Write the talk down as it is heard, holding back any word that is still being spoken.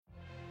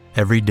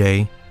Every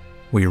day,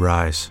 we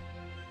rise,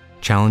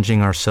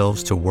 challenging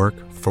ourselves to work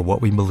for what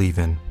we believe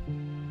in.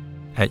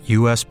 At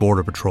U.S.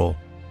 Border Patrol,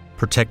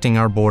 protecting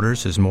our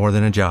borders is more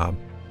than a job.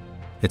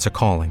 It's a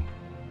calling.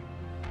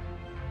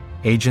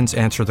 Agents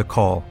answer the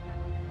call,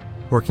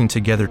 working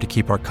together to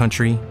keep our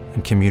country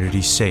and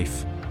communities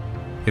safe.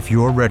 If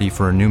you're ready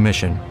for a new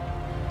mission,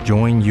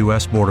 join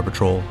U.S. Border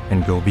Patrol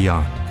and go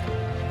beyond.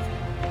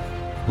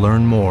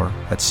 Learn more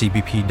at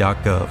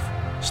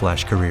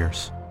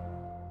cbp.gov/careers.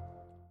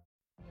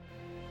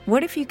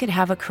 What if you could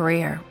have a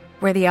career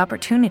where the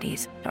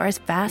opportunities are as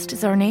vast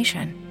as our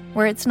nation,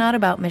 where it's not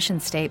about mission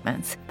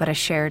statements, but a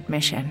shared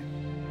mission?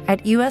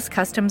 At U.S.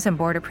 Customs and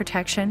Border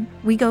Protection,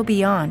 we go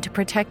beyond to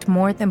protect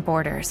more than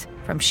borders.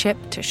 From ship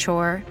to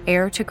shore,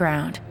 air to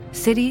ground,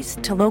 cities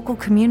to local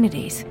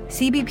communities,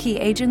 CBP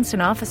agents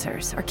and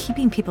officers are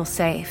keeping people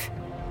safe.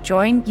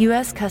 Join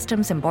U.S.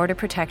 Customs and Border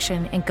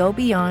Protection and go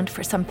beyond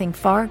for something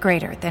far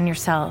greater than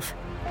yourself.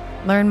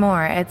 Learn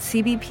more at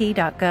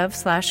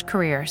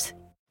cbp.gov/careers.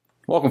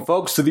 Welcome,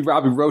 folks, to the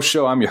Robbie Rowe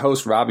Show. I'm your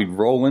host, Robbie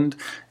Rowland,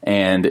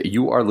 and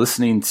you are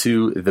listening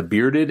to The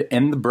Bearded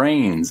and the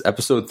Brains,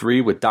 Episode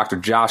 3 with Dr.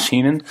 Josh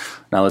Heenan.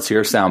 Now let's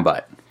hear a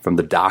soundbite from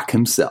the doc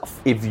himself.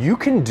 If you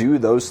can do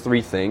those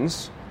three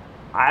things,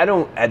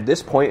 at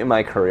this point in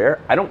my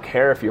career, I don't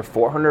care if you're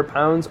 400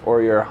 pounds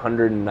or you're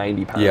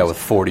 190 pounds. Yeah, with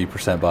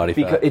 40% body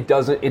fat.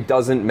 Because it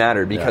doesn't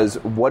matter,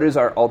 because what is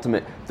our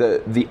ultimate,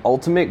 the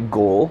ultimate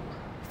goal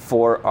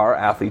for our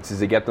athletes is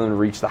to get them to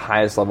reach the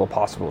highest level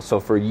possible.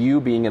 So for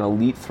you being an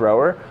elite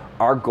thrower,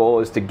 our goal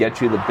is to get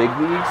you to the big leagues.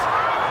 May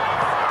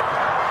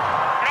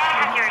I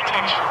have your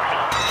attention,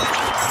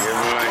 please? Give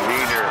him a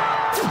heater.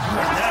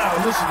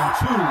 Now listening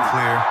to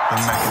Clear the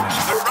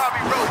Mechanism. The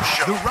Robbie Rowe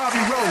Show. The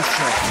Robbie Rowe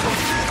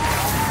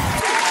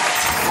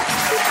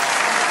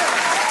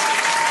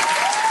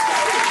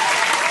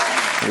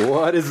Show.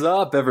 What is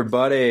up,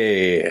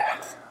 everybody?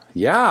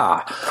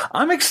 Yeah,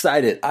 I'm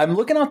excited. I'm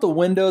looking out the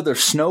window.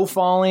 There's snow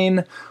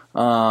falling.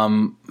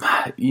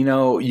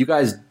 You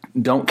guys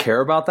don't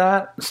care about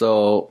that,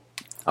 so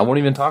I won't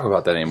even talk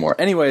about that anymore.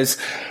 Anyways,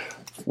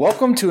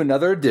 welcome to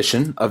another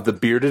edition of The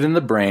Bearded and the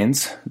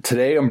Brains.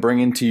 Today I'm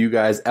bringing to you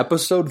guys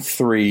Episode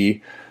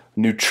 3,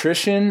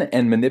 Nutrition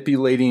and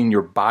Manipulating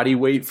Your Body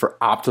Weight for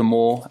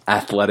Optimal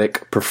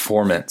Athletic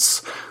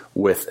Performance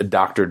with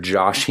Dr.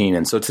 Josh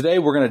Heenan. So today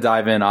we're going to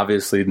dive in,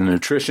 obviously, to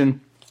nutrition.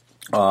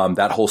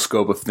 That whole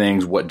scope of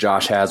things, what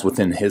Josh has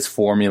within his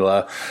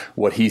formula,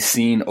 what he's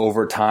seen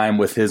over time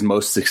with his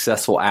most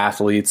successful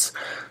athletes.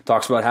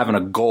 Talks about having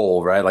a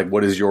goal, right? Like,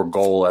 what is your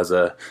goal as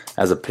a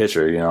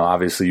pitcher? You know,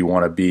 obviously you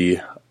want to be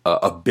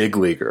a big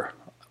leaguer.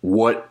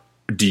 What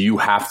do you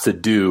have to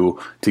do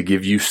to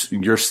give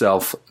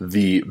yourself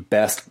the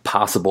best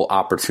possible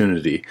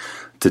opportunity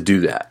to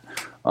do that?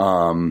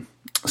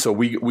 So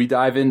we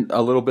dive in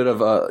a little bit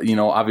of,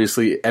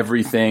 obviously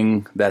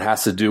everything that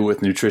has to do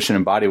with nutrition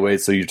and body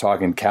weight. So you're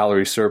talking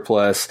calorie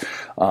surplus,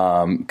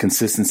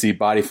 consistency,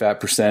 body fat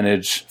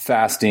percentage,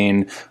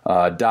 fasting,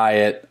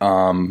 diet.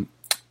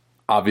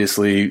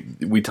 Obviously,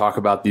 we talk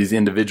about these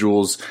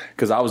individuals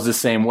because I was the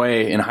same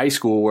way in high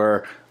school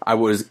where I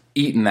was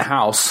eating the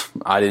house.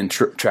 I didn't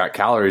track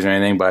calories or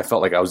anything, but I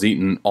felt like I was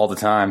eating all the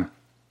time.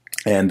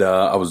 And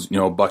I was,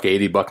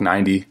 $180,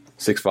 $190.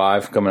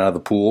 6'5", coming out of the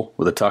pool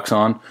with a tux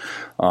on.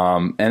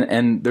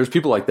 And there's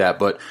people like that,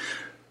 but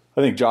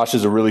I think Josh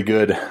does a really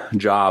good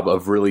job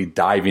of really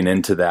diving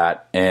into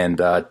that and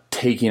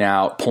pulling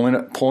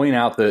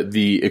out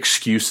the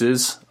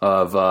excuses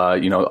of,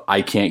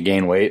 I can't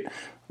gain weight.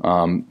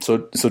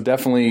 So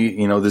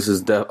definitely, this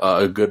is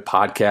a good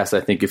podcast.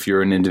 I think if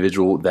you're an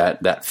individual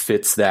that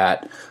fits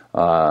that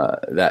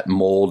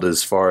mold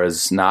as far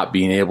as not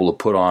being able to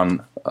put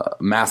on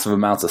massive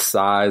amounts of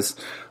size,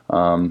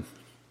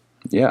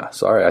 yeah,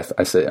 sorry,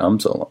 I say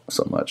so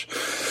much.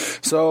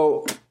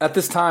 So at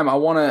this time, I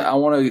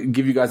want to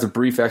give you guys a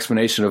brief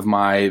explanation of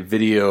my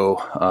video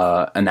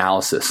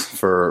analysis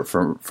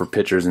for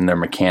pitchers and their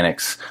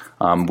mechanics.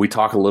 We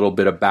talk a little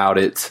bit about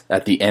it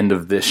at the end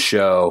of this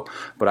show,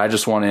 but I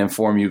just want to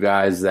inform you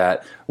guys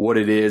that what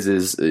it is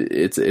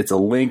it's a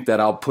link that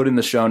I'll put in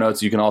the show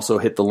notes. You can also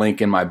hit the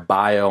link in my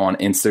bio on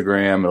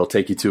Instagram. It'll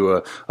take you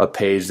to a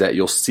page that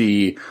you'll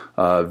see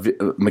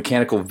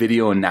mechanical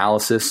video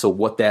analysis. So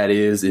what that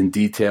is in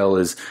detail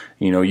is,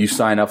 you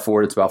sign up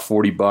for it. It's about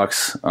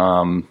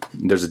 $40.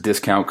 There's a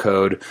discount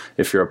code.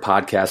 If you're a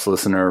podcast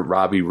listener,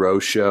 Robbie Rowe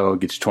Show,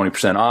 gets you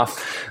 20%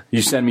 off.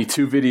 You send me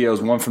 2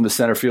 videos, one from the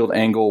center field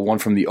angle, one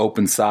from the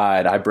open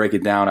side. I break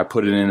it down. I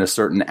put it in a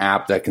certain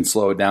app that can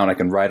slow it down. I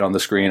can write on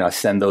the screen. I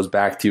send those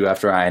back to you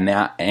after I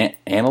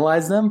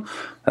analyze them.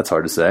 That's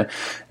hard to say.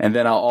 And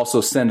then I'll also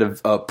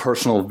send a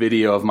personal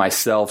video of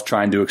myself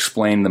trying to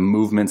explain the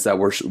movements that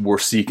we're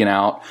seeking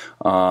out.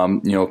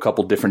 A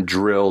couple different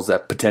drills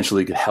that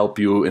potentially could help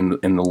you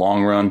in the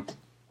long run.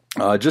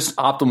 Just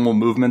optimal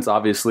movements.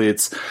 Obviously,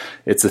 it's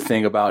a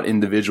thing about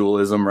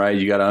individualism, right?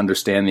 You got to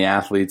understand the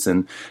athletes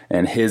and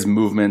his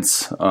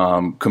movements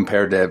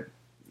compared to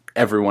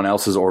everyone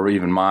else's or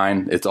even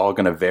mine. It's all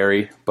going to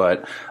vary,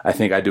 but I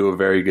think I do a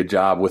very good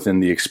job within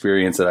the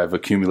experience that I've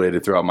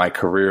accumulated throughout my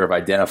career of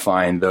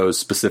identifying those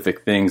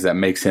specific things that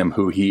makes him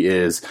who he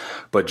is,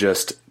 but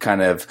just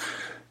kind of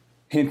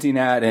hinting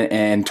at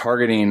and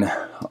targeting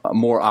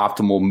more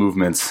optimal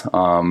movements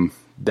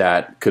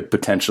that could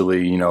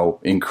potentially,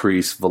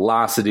 increase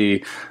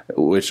velocity,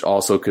 which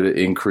also could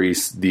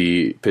increase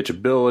the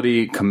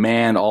pitchability,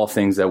 command, all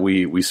things that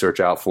we search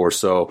out for.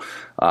 So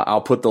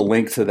I'll put the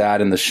link to that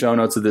in the show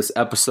notes of this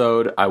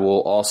episode. I will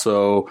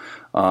also,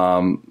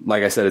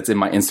 like I said, it's in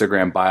my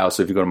Instagram bio.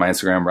 So if you go to my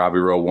Instagram,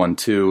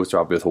 RobbieRowe12, it's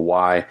Robbie with a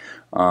Y,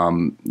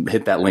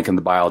 hit that link in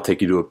the bio, it'll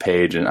take you to a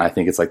page. And I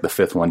think it's like the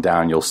 5th one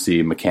down. You'll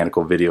see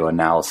mechanical video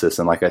analysis.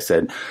 And like I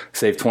said,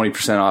 save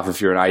 20% off if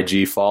you're an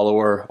IG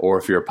follower, or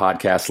if you're a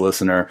podcast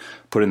listener,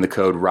 put in the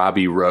code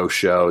Robbie Rowe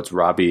Show. It's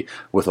Robbie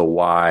with a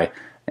Y.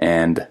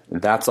 And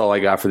that's all I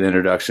got for the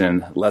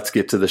introduction. Let's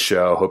get to the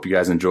show. Hope you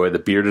guys enjoy The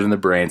Bearded and the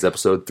Brains,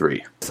 episode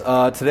 3.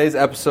 Today's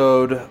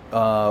episode,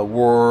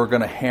 we're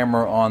going to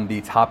hammer on the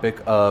topic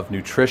of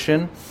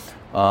nutrition.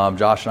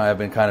 Josh and I have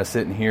been kind of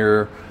sitting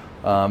here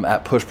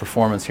at Push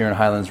Performance here in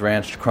Highlands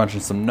Ranch,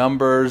 crunching some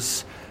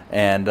numbers,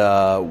 and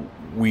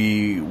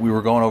we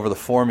were going over the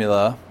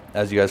formula,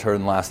 as you guys heard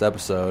in the last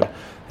episode,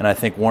 and I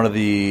think one of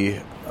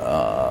the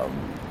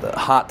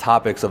hot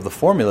topics of the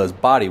formula is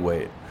body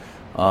weight.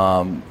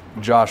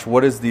 Josh,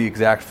 what is the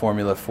exact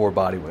formula for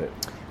body weight?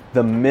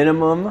 The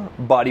minimum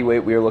body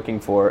weight we are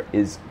looking for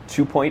is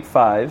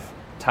 2.5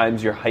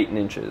 times your height in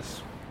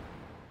inches.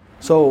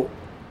 So,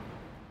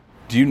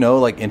 do you know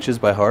like inches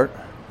by heart?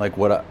 Like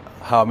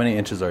how many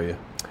inches are you?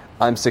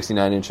 I'm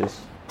 69 inches.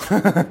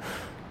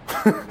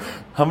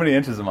 How many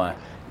inches am I?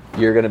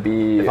 You're going to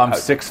be... If I'm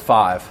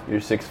 6'5". You're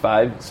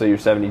 6'5", so you're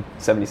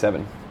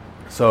 77.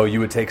 So you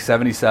would take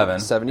 77.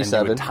 77.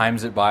 And you would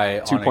times it by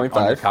 2.5.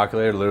 On your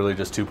calculator, literally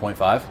just 2.5.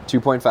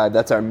 2.5.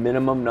 That's our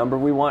minimum number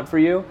we want for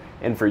you,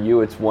 and for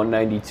you it's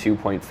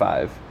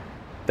 192.5.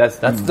 That's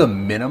the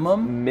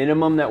minimum?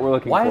 Minimum that we're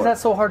looking for. Why is that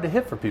so hard to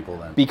hit for people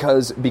then?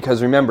 Because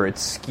remember,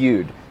 it's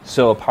skewed.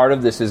 So a part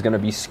of this is going to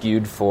be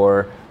skewed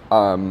for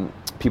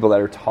people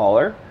that are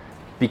taller,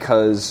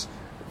 because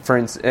for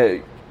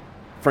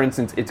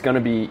instance, it's going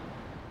to be,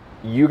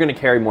 you're going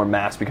to carry more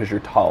mass because you're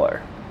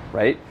taller,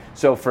 right?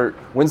 So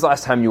when's the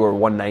last time you were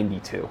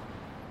 192?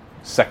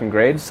 Second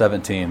grade?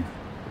 17.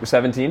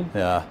 17?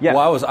 Yeah.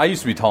 Well, I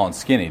used to be tall and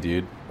skinny,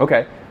 dude.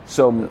 Okay.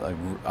 So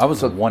I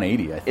was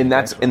 180, I think.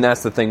 And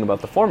that's the thing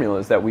about the formula,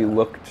 is that we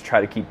look to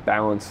try to keep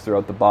balance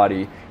throughout the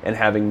body and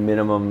having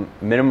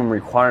minimum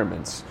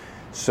requirements.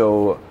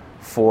 So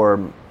for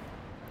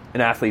an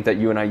athlete that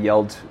you and I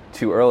yelled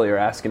to earlier,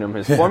 asking him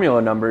his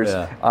formula numbers,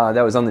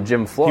 that was on the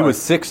gym floor. He was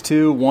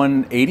 6'2",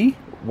 180?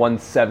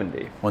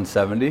 170.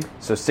 170?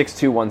 So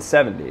 6'2",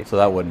 170. So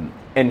that wouldn't...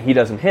 And he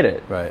doesn't hit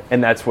it. Right.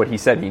 And that's what he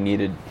said he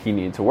needed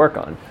to work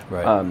on.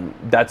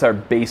 Right. That's our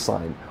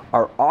baseline.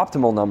 Our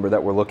optimal number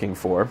that we're looking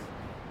for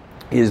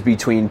is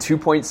between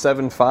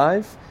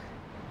 2.75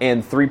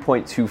 and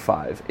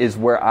 3.25 is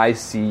where I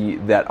see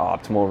that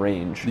optimal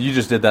range. You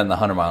just did that in the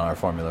 100-mile-an-hour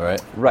formula,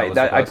 right? Right.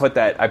 I put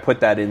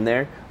that in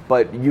there.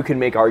 But you can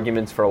make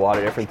arguments for a lot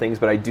of different things,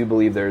 but I do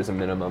believe there is a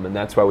minimum, and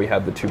that's why we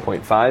have the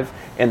 2.5.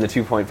 And the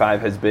 2.5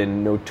 has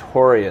been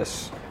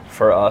notorious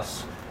for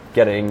us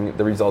getting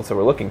the results that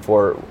we're looking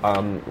for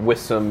with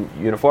some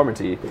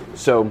uniformity.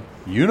 So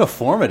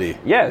uniformity?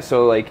 Yeah.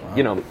 So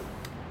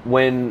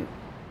when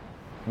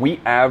we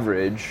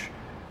average,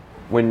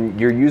 when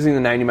you're using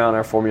the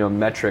 90-mile-an-hour formula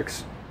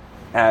metrics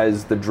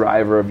as the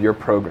driver of your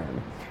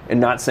program, and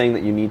not saying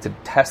that you need to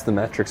test the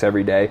metrics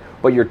every day,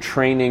 but you're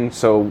training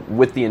so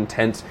with the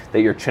intent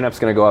that your chin-up's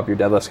going to go up, your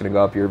deadlift's going to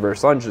go up, your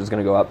reverse lunge is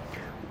going to go up,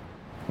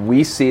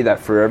 we see that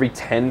for every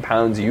 10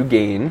 pounds you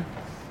gain,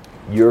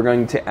 you're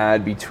going to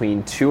add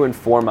between 2 and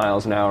 4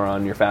 miles an hour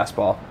on your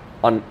fastball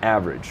on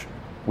average.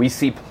 We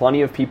see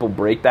plenty of people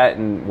break that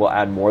and will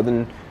add more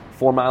than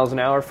 4 miles an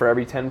hour for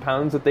every 10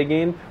 pounds that they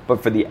gain,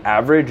 but for the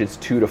average, it's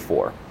 2 to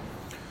 4.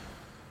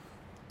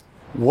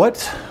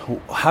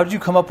 How did you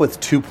come up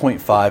with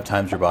 2.5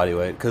 times your body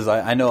weight? Because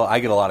I know I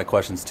get a lot of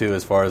questions too,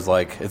 as far as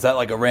is that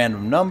like a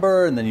random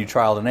number and then you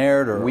trialed and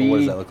erred, or what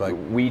does that look like?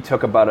 We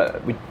took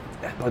about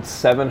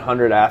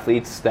 700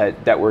 athletes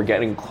that were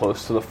getting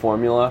close to the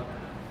formula,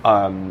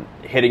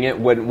 hitting it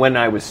when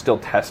I was still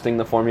testing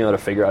the formula to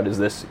figure out, is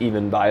this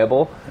even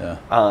viable?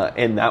 Yeah.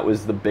 And that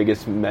was the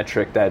biggest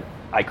metric that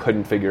I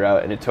couldn't figure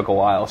out, and it took a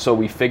while. So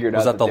we figured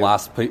out. Was that the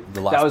last piece?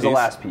 That was the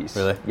last piece.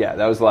 Really? Yeah,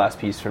 that was the last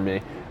piece for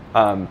me.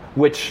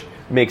 Which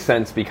makes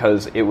sense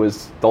because it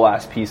was the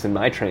last piece in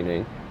my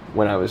training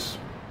when I was,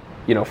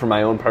 for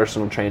my own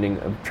personal training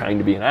of trying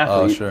to be an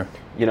athlete. Oh,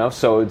 sure.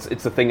 So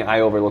it's the thing I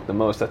overlook the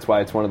most. That's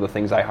why it's one of the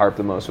things I harp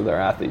the most with our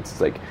athletes.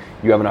 It's like,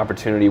 you have an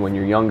opportunity when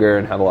you're younger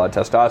and have a lot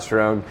of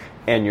testosterone,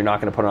 and you're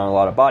not going to put on a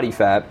lot of body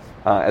fat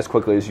as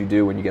quickly as you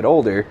do when you get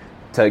older,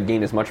 to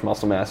gain as much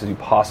muscle mass as you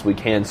possibly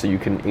can so you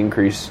can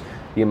increase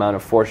the amount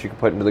of force you can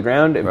put into the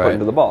ground and put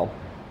into the ball.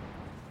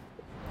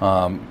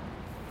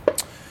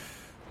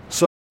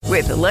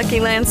 With the Lucky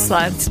Land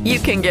Slots, you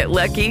can get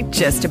lucky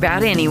just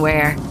about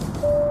anywhere.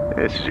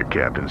 This is your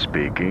captain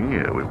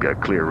speaking. We've got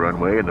clear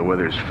runway and the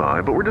weather's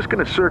fine, but we're just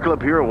going to circle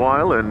up here a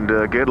while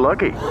and get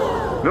lucky.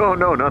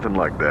 No, nothing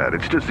like that.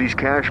 It's just these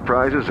cash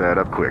prizes add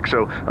up quick.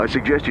 So I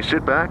suggest you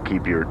sit back,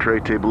 keep your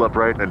tray table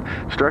upright, and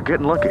start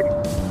getting lucky.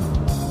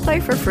 Play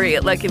for free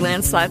at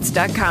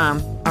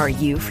LuckyLandSlots.com. Are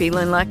you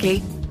feeling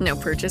lucky? No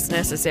purchase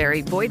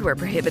necessary. Void where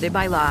prohibited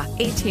by law.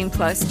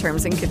 18+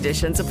 terms and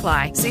conditions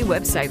apply. See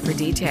website for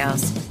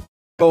details.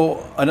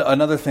 So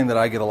another thing that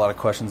I get a lot of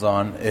questions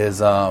on is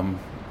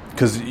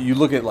because you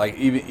look at like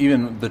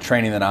even the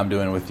training that I'm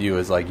doing with you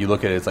is like you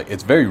look at it, it's like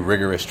it's very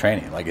rigorous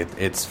training. Like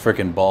it's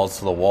freaking balls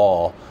to the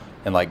wall,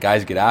 and like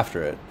guys get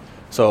after it.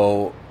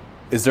 So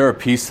is there a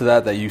piece to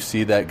that you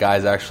see that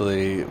guys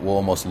actually will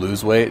almost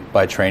lose weight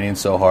by training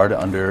so hard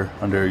under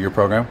your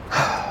program?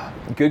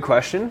 Good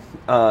question,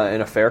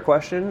 and a fair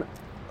question.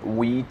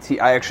 I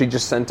actually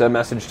just sent a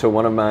message to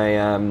one of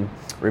my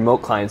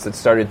remote clients that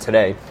started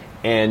today,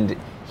 and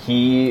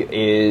he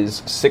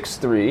is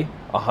 6'3",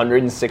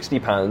 160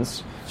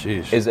 pounds.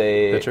 Jeez. Is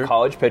a pitcher?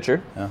 College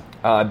pitcher. Yeah.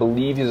 I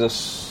believe he's a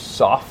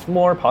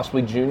sophomore,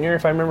 possibly junior,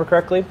 if I remember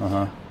correctly.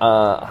 Uh-huh.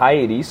 High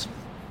 80s.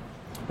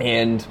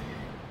 And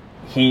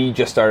he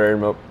just started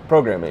remote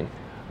programming.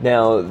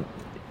 Now,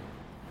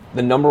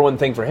 the number one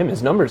thing for him, his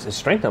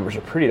strength numbers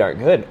are pretty darn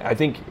good. I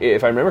think,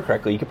 if I remember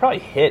correctly, he could probably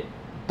hit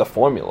the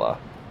formula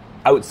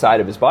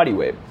outside of his body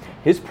weight.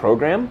 His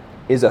program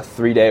is a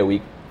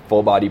 3-day-a-week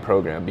full-body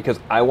program because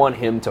I want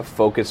him to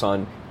focus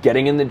on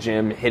getting in the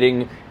gym,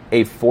 hitting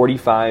a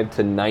 45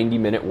 to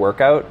 90-minute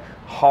workout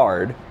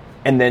hard,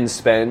 and then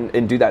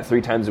do that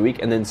 3 times a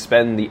week, and then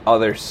spend the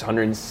other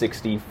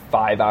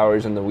 165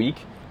 hours in the week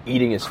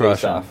eating his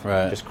face off.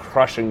 Right. Just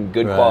crushing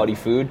good quality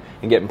food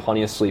and getting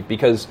plenty of sleep.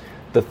 Because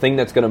the thing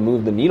that's going to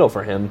move the needle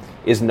for him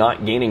is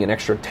not gaining an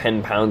extra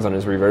 10 pounds on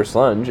his reverse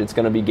lunge. It's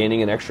going to be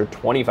gaining an extra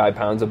 25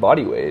 pounds of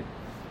body weight.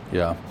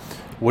 Yeah.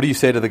 What do you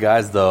say to the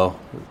guys, though,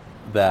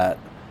 that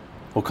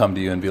will come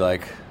to you and be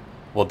like,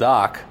 well,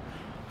 Doc,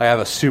 I have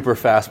a super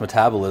fast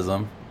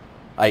metabolism.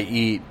 I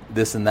eat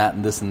this and that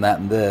and this and that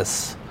and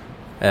this,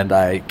 and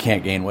I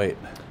can't gain weight.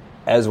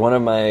 As one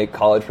of my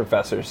college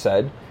professors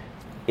said,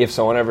 if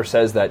someone ever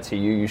says that to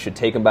you, you should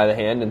take them by the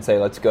hand and say,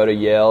 let's go to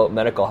Yale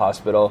Medical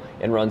Hospital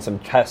and run some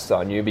tests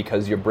on you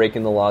because you're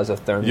breaking the laws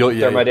of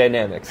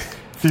thermodynamics.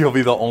 You'll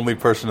be the only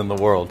person in the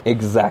world.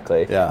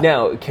 Exactly. Yeah.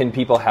 Now, can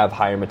people have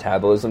higher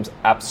metabolisms?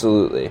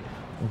 Absolutely.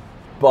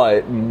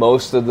 But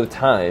most of the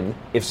time,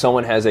 if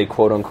someone has a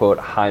quote-unquote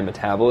high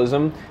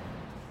metabolism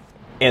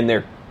and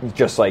they're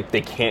just like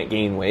they can't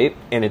gain weight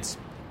and it's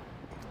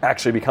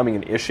actually becoming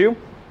an issue,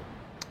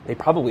 they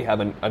probably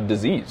have a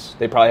disease.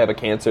 They probably have a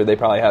cancer. They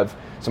probably have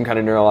some kind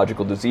of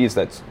neurological disease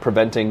that's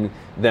preventing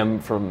them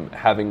from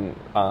having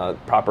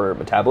proper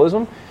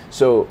metabolism.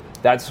 So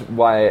that's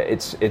why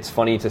it's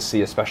funny to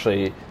see,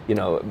 especially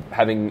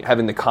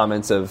having the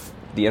comments of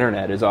the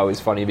internet is always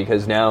funny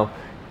because now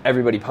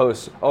everybody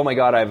posts, oh my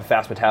God, I have a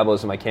fast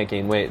metabolism, I can't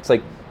gain weight. It's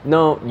like,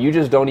 no, you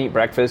just don't eat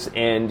breakfast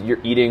and you're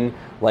eating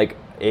like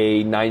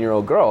a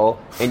 9-year-old girl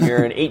and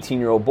you're an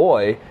 18-year-old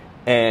boy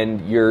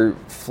and you're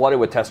flooded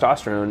with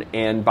testosterone,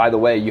 and by the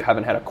way, you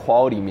haven't had a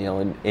quality meal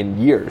in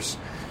years.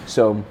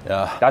 So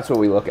that's what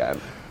we look at.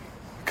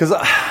 Because,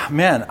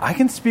 man, I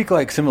can speak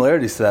like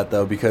similarities to that,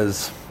 though,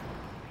 because,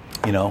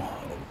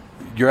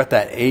 you're at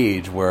that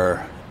age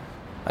where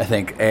I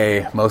think,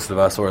 most of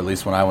us, or at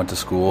least when I went to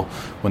school,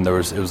 when it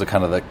was a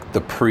kind of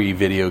the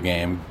pre-video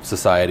game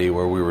society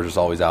where we were just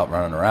always out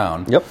running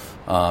around. Yep.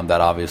 That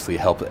obviously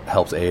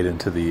helps aid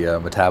into the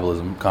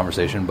metabolism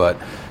conversation, but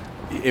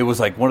it was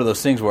like one of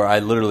those things where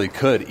I literally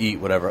could eat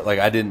whatever. Like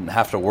I didn't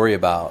have to worry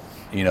about,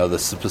 the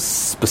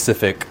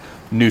specific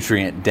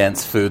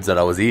nutrient-dense foods that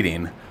I was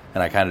eating,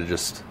 and I kind of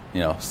just,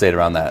 stayed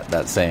around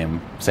that same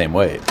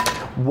weight.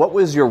 What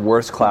was your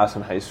worst class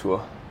in high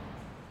school?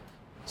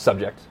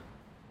 Subject.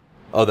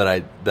 Oh,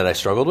 that I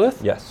struggled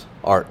with? Yes.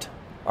 Art.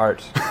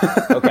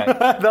 Okay.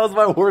 That was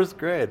my worst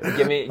grade.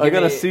 I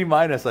got a C-,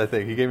 I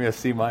think. He gave me a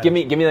C-. Give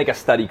me like a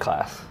study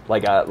class,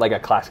 like a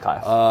class.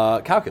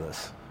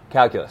 Calculus.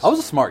 I was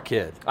a smart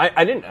kid.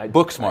 I didn't.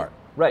 Book smart.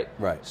 Right.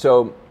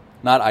 So,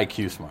 not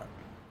IQ smart.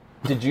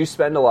 Did you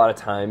spend a lot of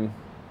time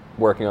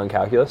working on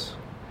calculus?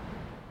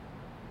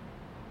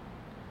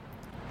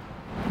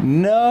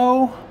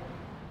 No,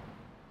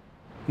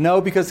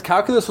 because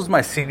calculus was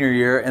my senior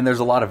year, and there's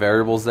a lot of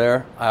variables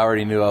there. I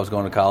already knew I was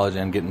going to college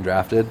and getting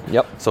drafted.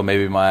 Yep. So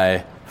maybe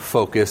my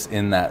focus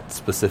in that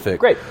specific.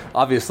 Great.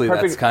 Obviously,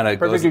 that's kind of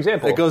perfect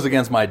example. It goes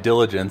against my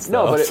diligence.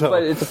 Though,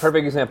 but it's a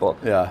perfect example.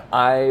 Yeah.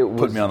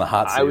 Put me on the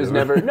hot seat. I was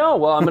never. No.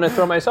 Well, I'm going to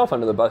throw myself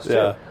under the bus too.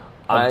 Yeah.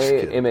 I was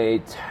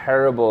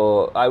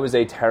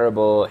a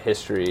terrible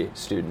history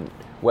student.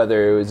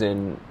 Whether it was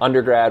in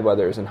undergrad,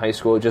 whether it was in high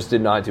school, just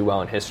did not do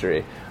well in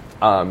history.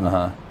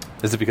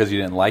 Is it because you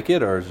didn't like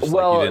it, or just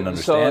like you didn't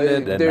understand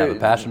it, didn't have a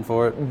passion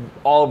for it?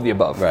 All of the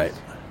above. Right.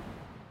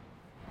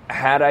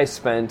 Had I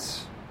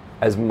spent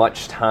as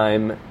much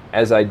time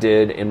as I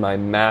did in my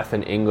math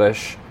and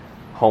English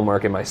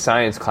homework in my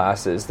science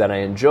classes that I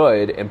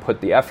enjoyed and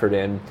put the effort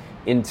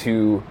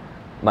into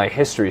my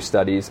history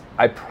studies,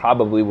 I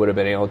probably would have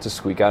been able to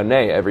squeak out an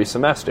A every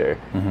semester.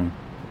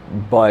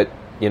 But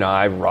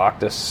I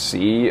rocked a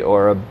C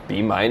or a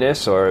B-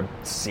 or a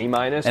C-,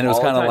 and it was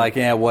kind of like,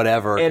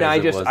 whatever. And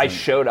I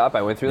showed up.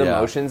 I went through the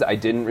motions. I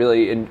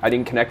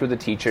didn't connect with the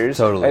teachers.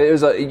 Totally. It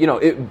was at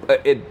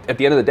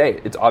the end of the day,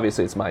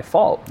 it's my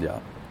fault. Yeah.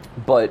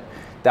 But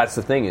that's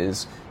the thing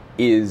is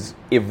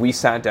if we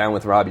sat down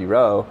with Robbie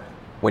Rowe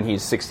when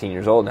he's 16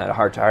 years old and had a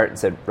heart-to-heart and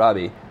said,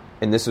 Robbie,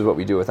 and this is what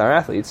we do with our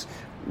athletes,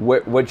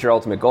 what's your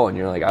ultimate goal? And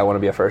you're like, I want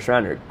to be a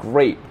first-rounder.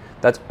 Great.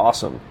 That's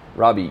awesome.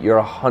 Robbie, you're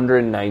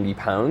 190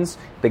 pounds.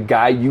 The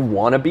guy you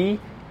want to be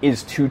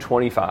is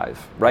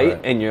 225, right?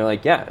 And you're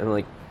like, yeah. And I'm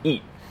like,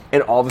 eat.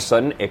 And all of a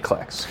sudden, it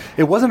clicks.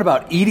 It wasn't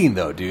about eating,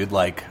 though, dude.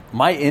 Like,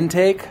 my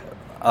intake,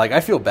 I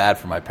feel bad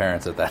for my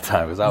parents at that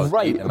time because I was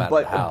eating them out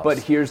of the house. But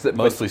here's the...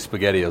 Mostly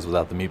SpaghettiOs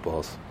without the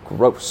meatballs.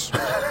 Gross.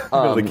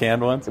 The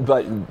canned ones?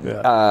 But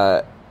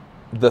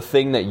the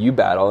thing that you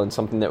battle and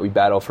something that we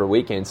battle for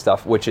weight gain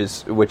stuff, which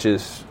is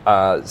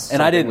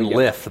and I didn't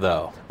lift,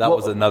 though. That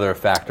was another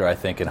factor, I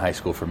think, in high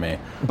school for me.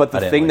 But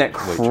the thing that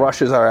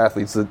crushes our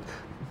athletes,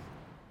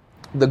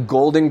 the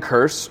golden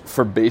curse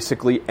for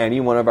basically any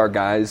one of our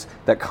guys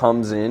that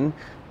comes in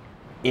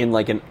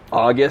like an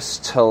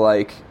August to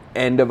like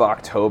end of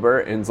October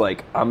and is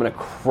like, I'm going to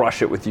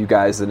crush it with you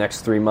guys the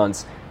next 3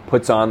 months,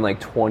 puts on like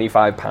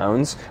 25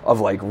 pounds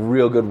of like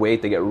real good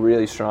weight. They get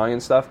really strong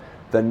and stuff.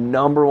 The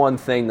number one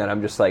thing that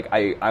I'm just like,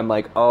 I'm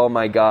like, oh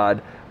my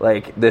God,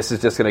 like this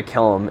is just going to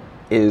kill them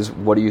is,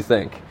 what do you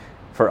think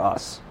for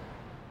us?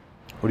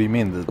 What do you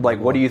mean?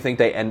 What do you think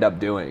they end up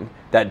doing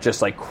that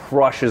just like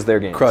crushes their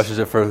gains? Crushes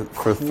it for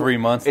 3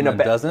 months and then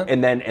doesn't?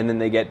 And then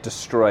they get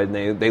destroyed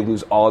and they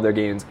lose all of their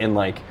gains in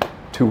like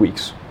 2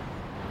 weeks.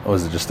 Oh,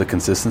 is it just the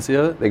consistency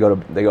of it? They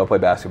go play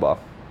basketball.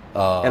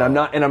 And I'm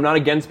not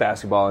against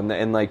basketball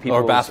and like people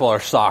or basketball or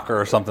soccer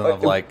or something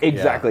of like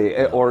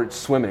exactly or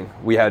swimming.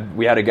 We had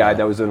a guy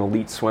that was an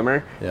elite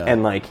swimmer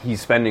and like he's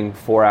spending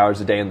 4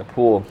 hours a day in the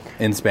pool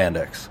in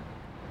spandex,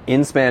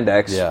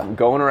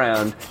 going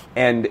around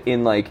and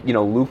in like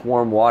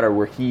lukewarm water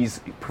where he's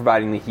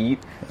providing the heat.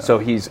 So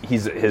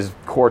his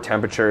core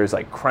temperature is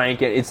like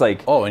cranking. It's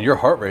like and your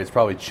heart rate is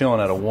probably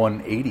chilling at a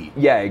 180.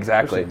 Yeah,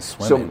 exactly.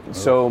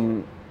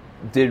 So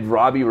did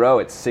Robbie Rowe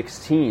at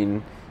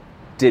 16?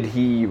 Did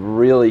he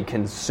really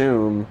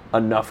consume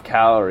enough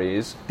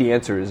calories? The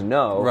answer is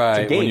no.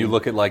 Right. When you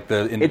look at like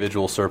the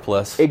individual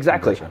surplus.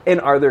 Exactly. And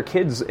are there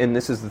kids? And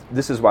this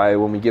is why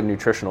when we give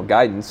nutritional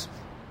guidance,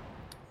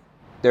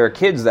 there are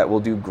kids that will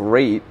do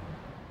great.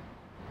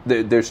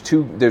 There's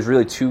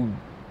really two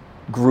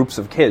groups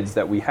of kids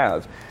that we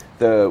have.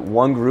 The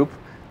one group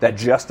that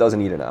just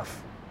doesn't eat enough.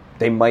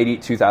 They might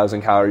eat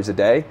 2,000 calories a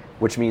day,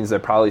 which means they're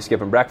probably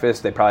skipping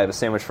breakfast. They probably have a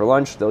sandwich for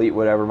lunch. They'll eat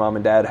whatever mom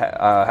and dad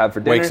have for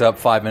dinner. Wakes up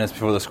 5 minutes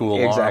before the school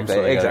alarm. Exactly.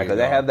 So exactly.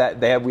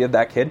 We have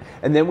that kid,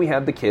 and then we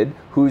have the kid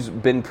who's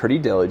been pretty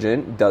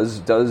diligent,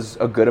 does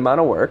a good amount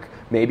of work.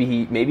 Maybe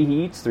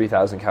he eats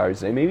 3,000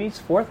 calories a day. Maybe he eats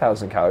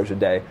 4,000 calories a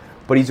day.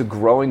 But he's a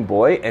growing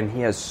boy, and he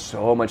has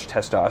so much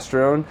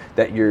testosterone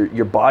that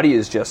your body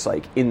is just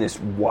like in this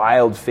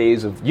wild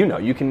phase of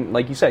you can,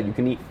 like you said, you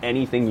can eat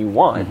anything you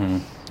want. Mm-hmm.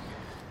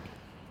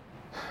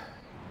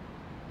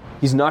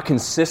 He's not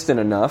consistent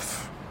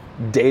enough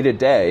day to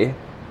day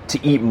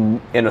to eat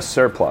in a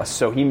surplus.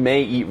 So he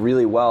may eat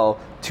really well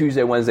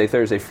Tuesday, Wednesday,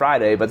 Thursday,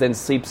 Friday, but then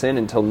sleeps in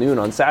until noon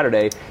on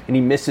Saturday, and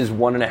he misses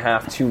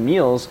 1.5, 2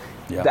 meals.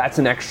 Yeah. That's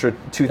an extra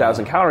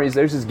 2,000 calories.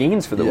 There's his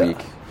gains for the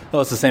week.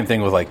 Well, it's the same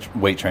thing with like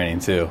weight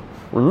training too.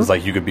 Mm-hmm. It's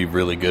like you could be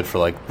really good for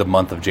like the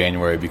month of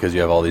January because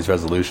you have all these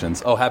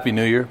resolutions. Oh, Happy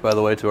New Year, by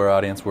the way, to our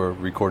audience. We're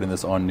recording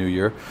this on New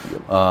Year.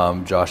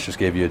 Yep. Josh just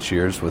gave you a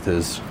cheers with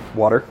his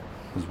water.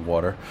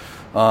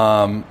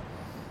 So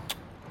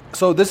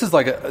this is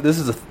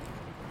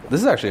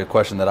actually a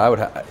question that I would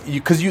have,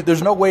 because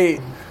there's no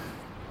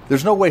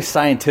way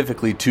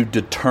scientifically to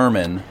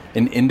determine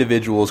an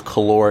individual's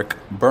caloric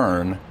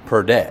burn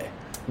per day.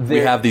 We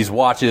have these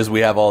watches, we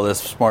have all this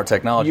smart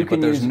technology,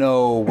 but there's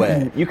no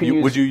way.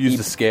 Would you use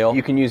the scale?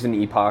 You can use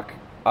an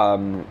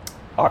EPOC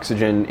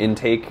oxygen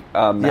intake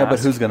mask. Yeah, but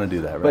who's going to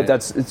do that, right?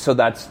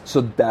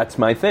 But that's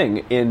my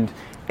thing, and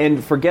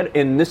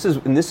this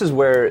is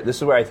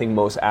where I think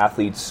most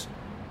athletes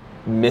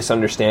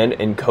misunderstand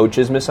and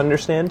coaches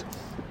misunderstand,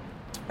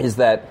 is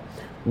that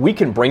we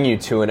can bring you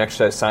to an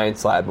exercise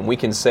science lab and we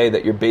can say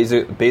that your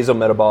basal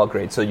metabolic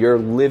rate, so your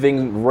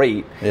living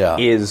rate,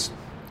 is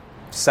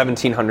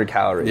 1,700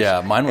 calories.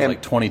 Yeah, mine was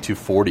like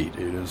 2,240,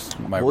 dude. It was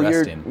my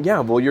resting.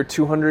 You're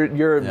 200.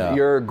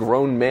 You're a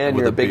grown man.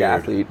 You're a big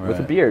athlete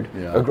with a beard,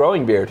 a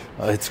growing beard.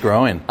 It's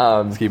growing.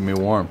 It's keeping me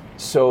warm.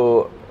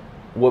 So,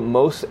 what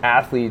most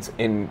athletes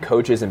and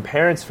coaches and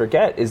parents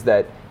forget is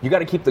that you got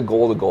to keep the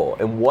goal.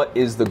 And what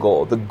is the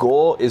goal? The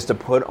goal is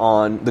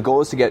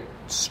to get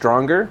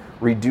stronger,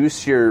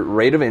 reduce your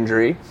rate of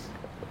injury,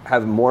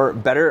 have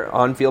better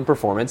on-field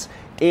performance,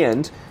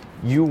 and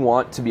you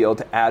want to be able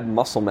to add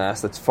muscle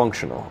mass that's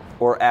functional,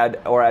 or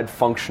add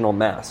functional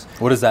mass.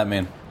 What does that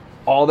mean?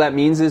 all that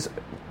means is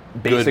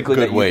basically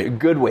good weight.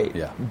 Good weight.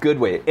 Yeah. Good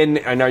weight. And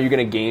are you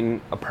going to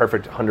gain a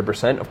perfect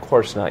 100%? Of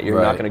course not.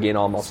 You're not going to gain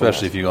all muscle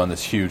Especially mass. if you go on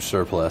this huge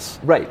surplus.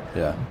 Right.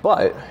 Yeah.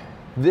 But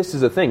this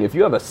is the thing. If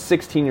you have a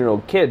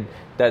 16-year-old kid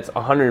that's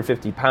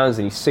 150 pounds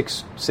and he's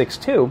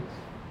 6'2",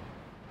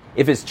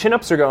 if his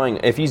chin-ups are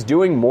going, if he's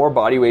doing more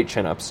body weight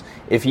chin-ups,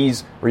 if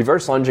he's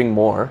reverse lunging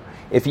more,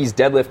 if he's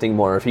deadlifting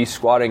more, if he's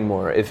squatting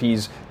more, if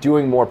he's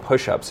doing more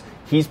push-ups,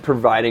 he's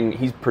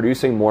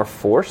producing more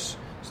force.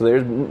 So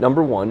there's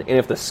number one. And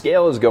if the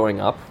scale is going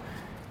up,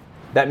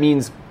 that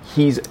means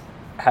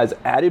has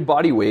added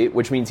body weight,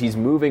 which means he's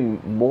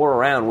moving more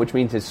around, which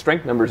means his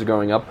strength numbers are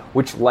going up,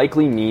 which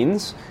likely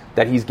means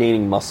that he's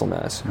gaining muscle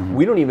mass. Mm-hmm.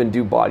 We don't even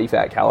do body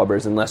fat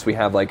calibers unless we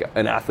have like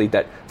an athlete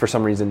that for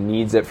some reason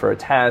needs it for a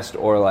test,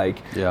 or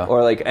like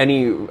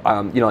any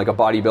like a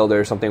bodybuilder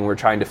or something. We're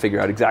trying to figure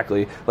out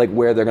exactly like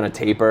where they're going to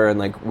taper, and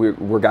like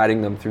we're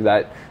guiding them through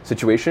that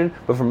situation.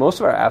 But for most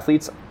of our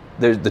athletes,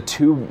 there's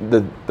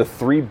the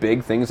three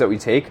big things that we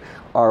take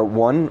are,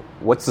 one,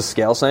 what's the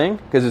scale saying?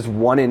 Because it's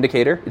one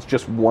indicator. It's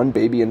just one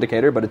baby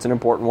indicator, but it's an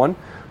important one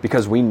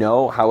because we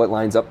know how it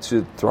lines up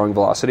to throwing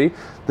velocity.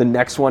 The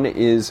next one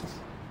is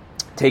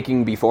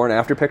taking before and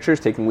after pictures,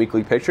 taking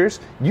weekly pictures.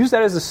 Use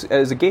that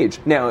as a gauge.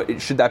 Now,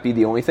 should that be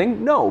the only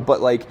thing? No,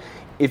 but like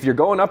if you're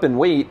going up in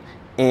weight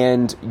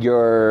and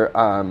your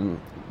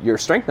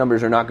strength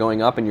numbers are not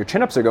going up and your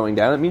chin-ups are going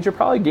down, that means you're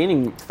probably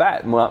gaining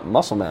fat,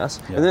 muscle mass.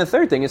 Yeah. And then the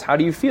third thing is, how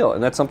do you feel?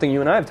 And that's something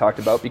you and I have talked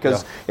about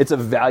because it's a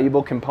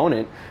valuable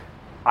component.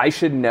 I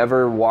should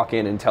never walk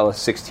in and tell a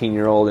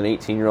 16-year-old, an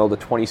 18-year-old, a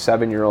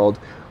 27-year-old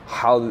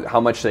how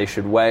much they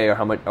should weigh or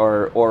how much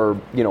or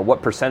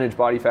what percentage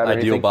body fat or ideal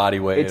anything. Body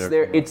weight.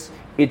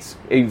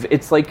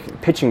 It's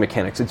like pitching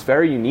mechanics. It's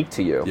very unique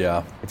to you.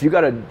 Yeah. If you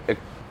got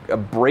a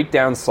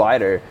breakdown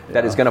slider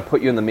that is going to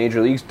put you in the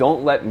major leagues,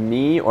 don't let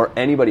me or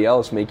anybody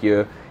else make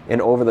you an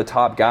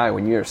over-the-top guy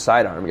when you're a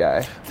sidearm guy.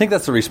 I think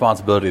that's the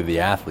responsibility of the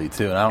athlete,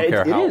 too. And I don't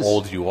care how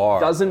old you are.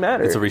 Doesn't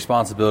matter. It's a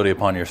responsibility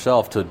upon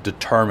yourself to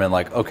determine,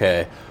 like,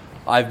 okay,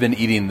 I've been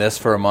eating this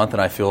for a month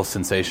and I feel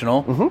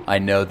sensational. Mm-hmm. I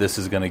know this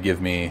is going to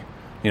give me,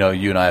 you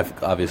and I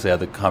have obviously had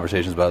the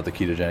conversations about the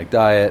ketogenic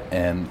diet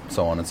and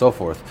so on and so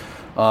forth.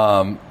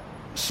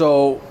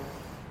 So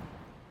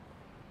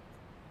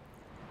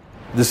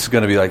this is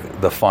going to be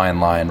like the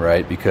fine line,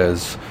 right?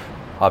 Because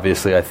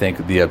obviously I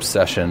think the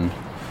obsession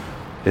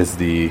is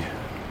the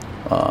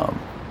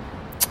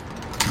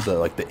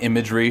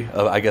imagery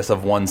of, I guess,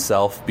 of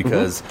oneself,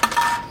 because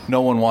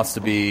no one wants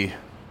to be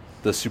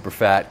the super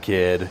fat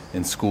kid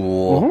in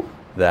school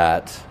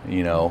that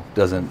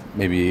doesn't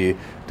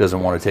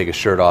want to take his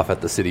shirt off at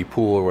the city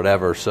pool or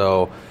whatever.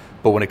 So,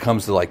 but when it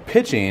comes to like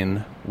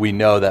pitching, we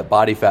know that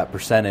body fat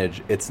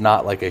percentage, it's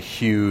not like a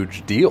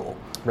huge deal.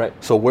 Right.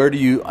 So where do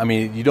you? I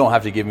mean, you don't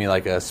have to give me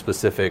like a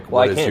specific.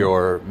 What is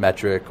your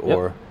metric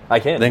or? I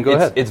can. Then go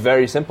ahead. It's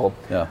very simple.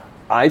 Yeah.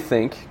 I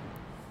think,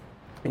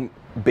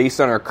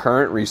 based on our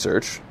current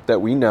research,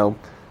 that we know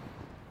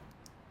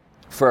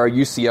for our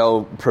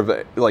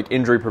UCL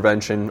injury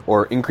prevention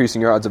or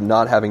increasing your odds of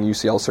not having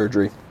UCL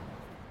surgery,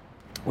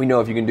 we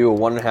know if you can do a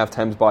 1.5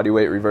 times body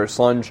weight reverse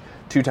lunge,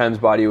 2 times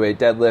body weight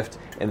deadlift,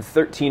 and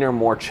 13 or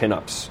more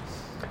chin-ups,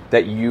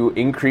 that you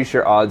increase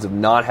your odds of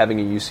not having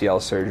a UCL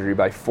surgery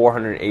by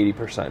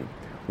 480%,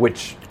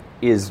 which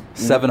is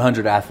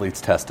 700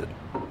 athletes tested.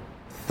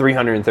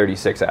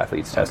 336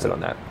 athletes tested on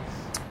that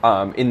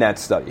in that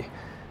study.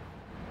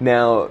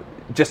 Now,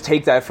 just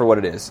take that for what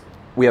it is.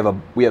 We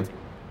have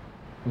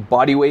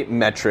body weight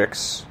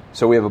metrics.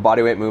 So we have a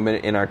body weight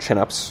movement in our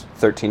chin-ups,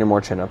 13 or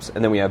more chin-ups,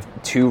 and then we have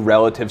 2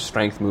 relative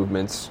strength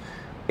movements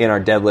in our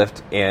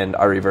deadlift and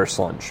our reverse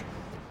lunge.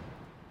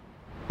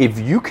 If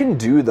you can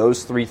do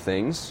those 3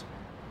 things,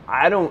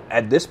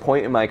 at this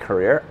point in my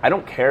career, I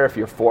don't care if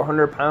you're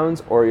 400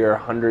 pounds or you're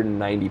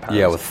 190 pounds.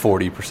 Yeah, with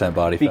 40%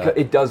 body fat.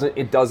 Because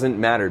it doesn't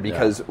matter,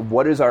 because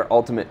what is our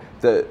ultimate,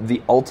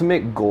 the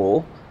ultimate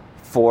goal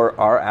for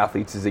our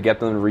athletes is to get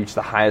them to reach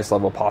the highest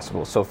level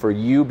possible. So for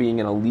you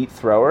being an elite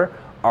thrower,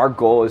 our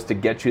goal is to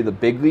get you to the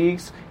big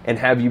leagues and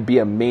have you be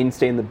a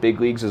mainstay in the big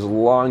leagues as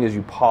long as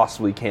you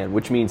possibly can,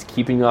 which means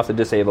keeping you off the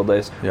disabled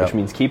list, which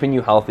means keeping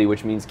you healthy,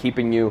 which means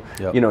keeping you,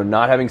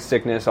 not having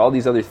sickness, all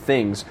these other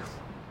things,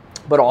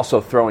 but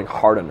also throwing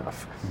hard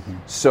enough. Mm-hmm.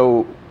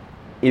 So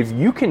if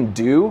you can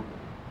do,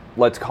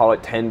 let's call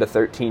it 10 to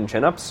 13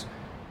 chin-ups,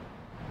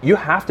 you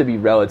have to be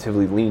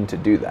relatively lean to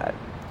do that.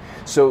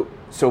 So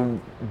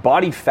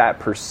body fat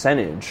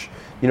percentage,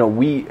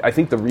 I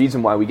think the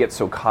reason why we get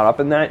so caught up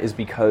in that is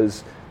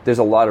because there's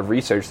a lot of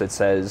research that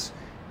says,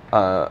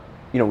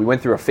 we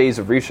went through a phase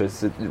of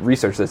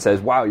research that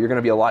says, wow, you're going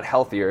to be a lot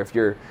healthier if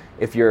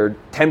you're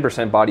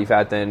 10% body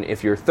fat than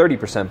if you're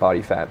 30%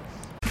 body fat.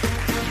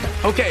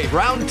 Okay,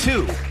 round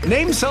 2.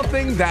 Name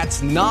something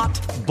that's not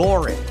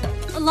boring.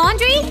 A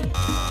laundry?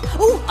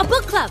 Ooh, a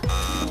book club.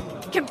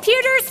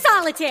 Computer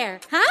solitaire,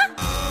 huh?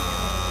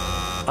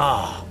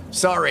 Ah,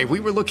 sorry,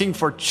 we were looking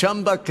for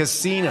Chumba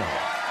Casino.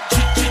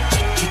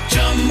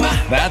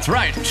 That's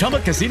right.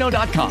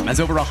 ChumbaCasino.com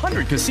has over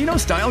 100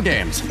 casino-style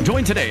games.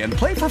 Join today and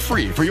play for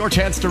free for your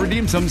chance to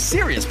redeem some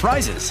serious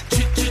prizes.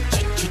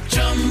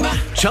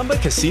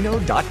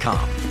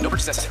 ChumbaCasino.com. No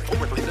purchase necessary. Void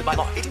where prohibited by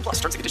law. 18 plus.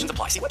 Terms and conditions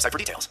apply. See website for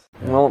details.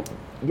 Well,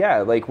 yeah,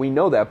 like we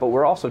know that, but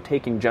we're also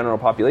taking general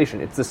population.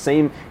 It's the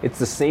same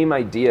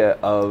idea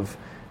of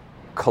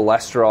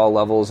cholesterol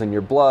levels in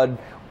your blood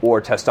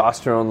or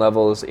testosterone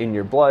levels in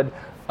your blood.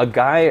 A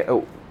guy,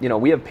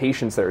 we have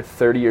patients that are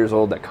 30 years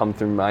old that come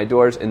through my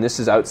doors, and this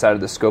is outside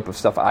of the scope of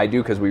stuff I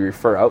do because we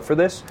refer out for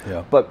this.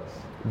 Yeah. But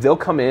they'll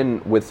come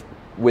in with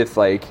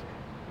like,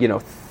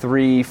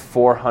 300,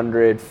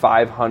 400,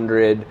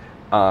 500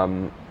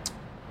 on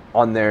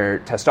their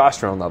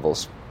testosterone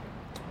levels.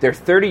 They're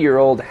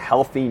 30-year-old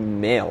healthy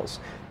males.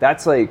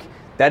 That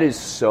is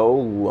so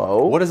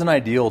low. What is an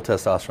ideal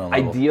testosterone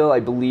level? Ideal, I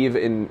believe,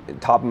 in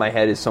top of my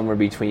head, is somewhere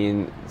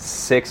between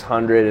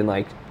 600 and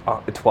like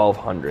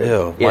 1,200.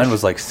 Ew, mine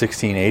was like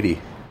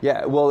 1680.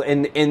 Yeah, well,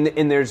 and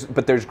there's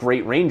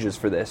great ranges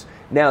for this.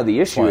 Now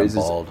the issue is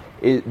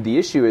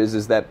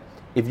that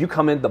if you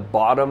come in at the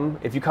bottom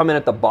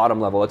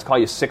level, let's call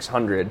you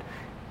 600,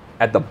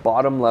 at the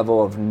bottom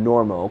level of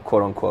normal,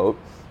 quote unquote.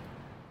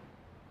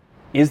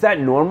 Is that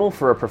normal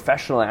for a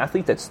professional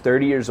athlete that's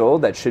 30 years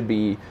old that should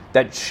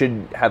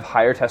have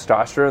higher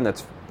testosterone,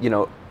 that's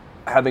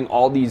having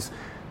all these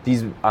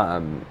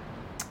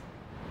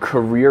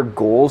career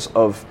goals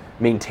of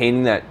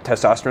maintaining that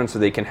testosterone so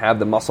they can have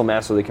the muscle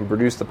mass, so they can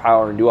produce the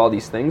power and do all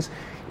these things?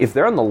 If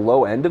they're on the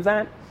low end of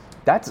that,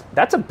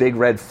 that's a big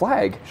red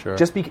flag. Sure.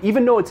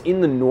 Even though it's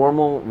in the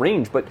normal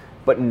range, but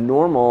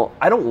normal,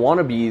 I don't want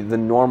to be the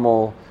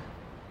normal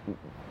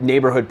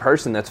neighborhood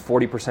person that's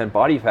 40%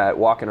 body fat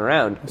walking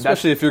around,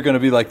 especially if you're going to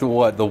be like the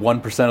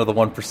 1% of the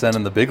 1%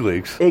 in the big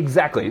leagues.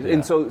 Exactly. Yeah.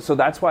 And so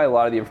that's why a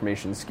lot of the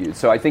information is skewed.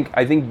 So I think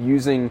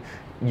using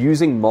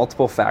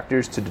multiple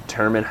factors to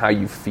determine how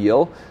you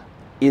feel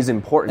is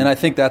important. And I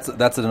think that's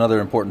another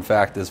important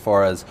fact as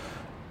far as,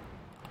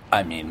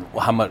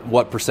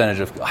 what percentage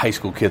of high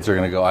school kids are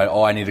going to go,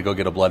 I need to go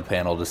get a blood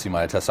panel to see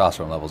my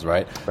testosterone levels,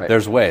 right?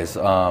 There's ways,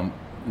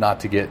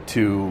 not to get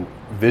too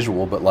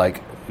visual, but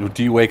like,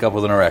 do you wake up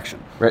with an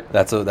erection? Right.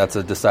 That's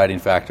a deciding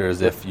factor,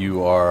 as if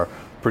you are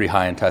pretty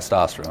high in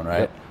testosterone,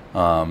 right?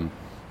 Yep.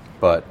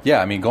 But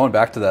yeah, going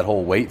back to that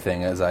whole weight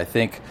thing, is I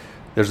think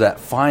there's that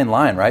fine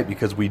line, right?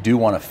 Because we do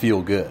want to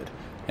feel good.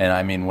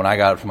 And when I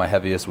got up to my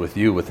heaviest with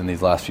you within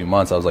these last few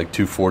months, I was like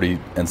 240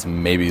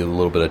 and maybe a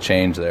little bit of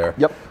change there.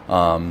 Yep.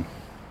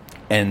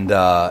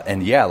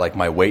 And yeah, like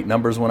my weight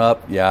numbers went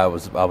up. Yeah, I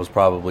was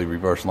probably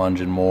reverse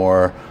lunging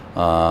more.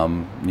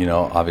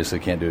 Obviously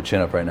can't do a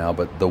chin up right now,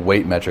 but the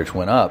weight metrics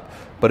went up.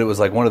 But it was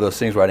like one of those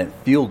things where I didn't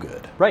feel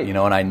good. Right. And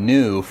I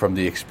knew from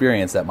the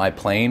experience that my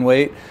playing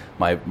weight,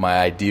 my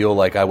ideal,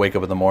 like I wake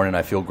up in the morning,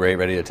 I feel great,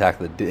 ready to attack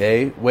the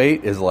day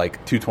weight is like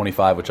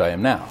 225, which I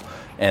am now.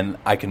 And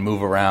I can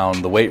move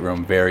around the weight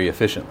room very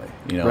efficiently.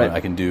 Right. I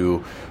can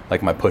do,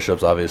 like, my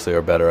push-ups obviously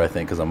are better, I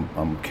think, because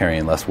I'm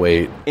carrying less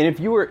weight. And if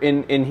you were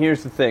and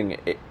here's the thing,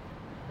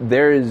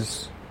 there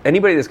is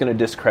anybody that's going to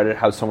discredit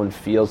how someone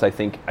feels, I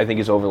think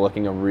is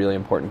overlooking a really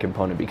important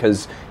component,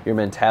 because your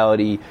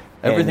mentality,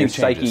 everything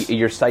changes.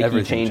 Your psyche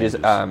Everything changes.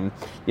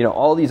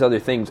 All these other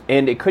things,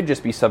 and it could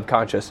just be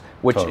subconscious,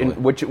 which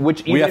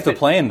we have to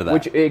play into that.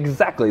 Which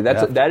exactly,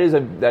 that is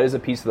a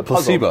piece of the puzzle.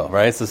 Placebo,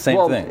 right? It's the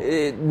same thing.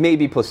 It may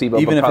be placebo,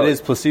 even if probably, it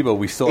is placebo,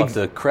 we still have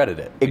to credit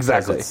it.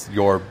 Exactly, because it's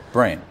your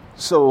brain.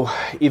 So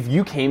if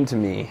you came to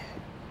me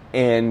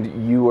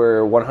and you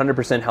were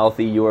 100%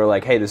 healthy, you were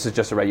like, hey, this is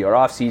just a regular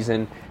off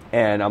season,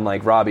 and I'm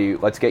like, Robbie,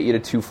 let's get you to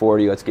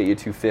 240, let's get you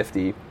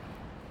 250,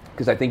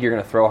 because I think you're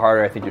going to throw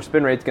harder, I think your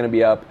spin rate's going to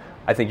be up,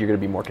 I think you're going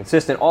to be more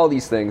consistent, all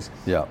these things.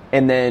 Yeah.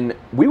 And then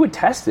we would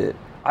test it.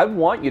 I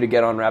want you to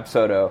get on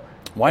Rapsodo.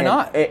 Why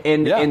not?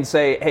 And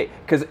say, hey,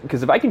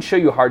 because if I can show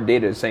you hard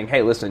data saying,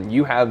 hey, listen,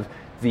 you have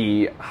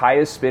the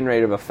highest spin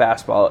rate of a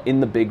fastball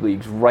in the big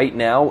leagues right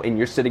now, and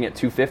you're sitting at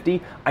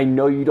 250, I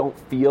know you don't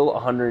feel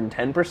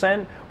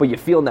 110%, but you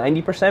feel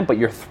 90%, but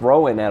you're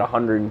throwing at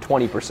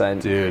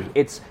 120%. Dude.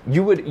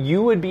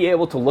 You would be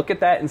able to look at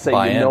that and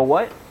say, know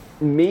what?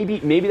 Maybe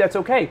that's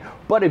okay.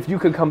 But if you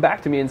could come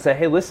back to me and say,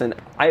 hey, listen,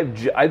 I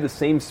have the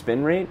same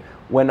spin rate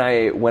when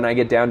I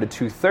get down to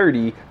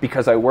 230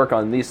 because I work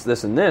on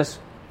this, and this,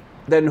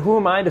 then who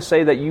am I to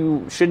say that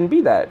you shouldn't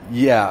be that?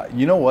 Yeah,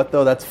 you know what,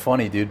 though? That's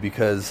funny, dude,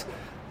 because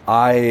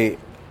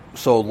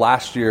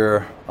last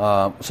year,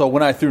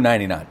 when I threw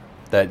 99,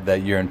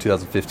 that year in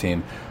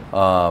 2015,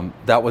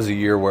 that was a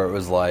year where it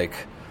was like,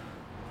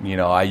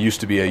 I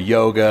used to be a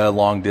yoga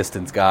long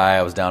distance guy.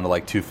 I was down to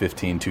like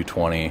 215,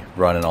 220,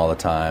 running all the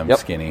time,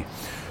 skinny.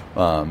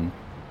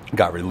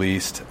 Got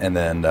released, and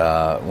then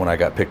when I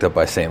got picked up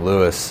by St.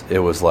 Louis, it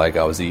was like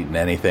I was eating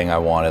anything I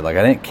wanted. Like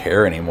I didn't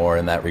care anymore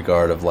in that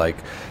regard of like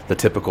the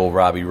typical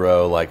Robbie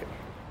Rowe, like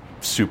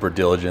super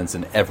diligence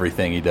in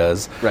everything he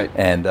does. Right.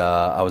 And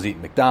I was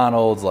eating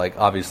McDonald's. Like,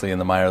 obviously in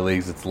the minor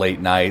leagues, it's late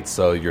night,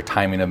 so your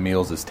timing of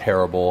meals is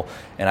terrible.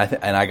 And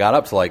I got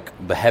up to like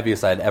the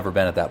heaviest I'd ever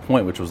been at that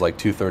point, which was like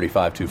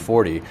 235,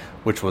 240,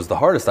 which was the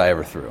hardest I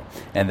ever threw.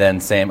 And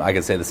then I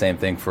could say the same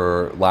thing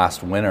for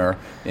last winter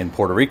in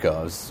Puerto Rico.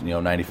 I was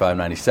 95,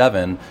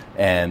 97,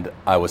 and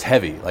I was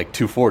heavy, like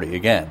 240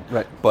 again.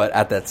 Right. But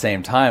at that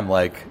same time,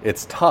 like,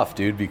 it's tough,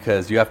 dude,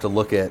 because you have to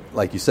look at,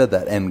 like you said,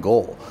 that end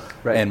goal.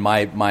 Right. And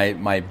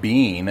my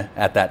being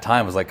at that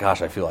time was like,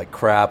 gosh, I feel like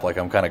crap. Like,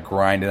 I'm kind of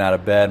grinding out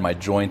of bed. My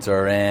joints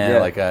are in. Yeah.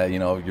 Like,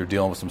 you're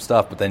dealing with some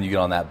stuff. But then you get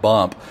on that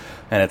bump,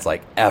 and it's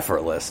like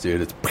effortless,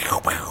 dude. It's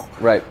pow, pow.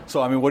 Right.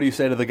 So, I mean, what do you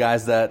say to the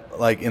guys that,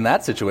 like, in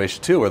that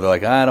situation too, where they're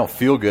like, I don't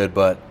feel good,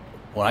 but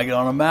when I get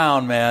on a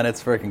mound, man,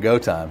 it's freaking go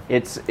time.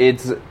 It's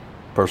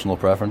personal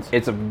preference.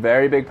 It's a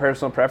very big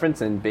personal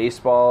preference, and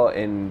baseball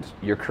and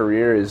your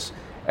career is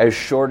as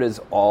short as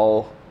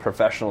all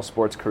professional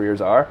sports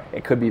careers are.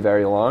 It could be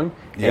very long,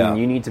 and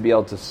you need to be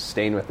able to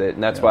sustain with it.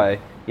 And that's why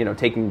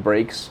taking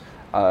breaks,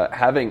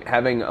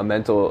 having a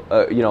mental,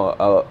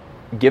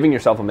 giving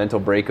yourself a mental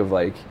break of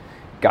like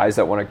guys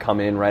that want to come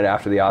in right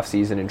after the off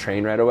season and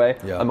train right away.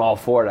 Yeah. I'm all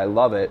for it. I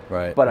love it.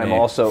 Right. But I'm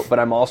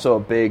also a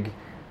big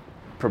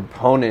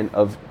proponent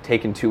of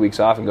taking 2 weeks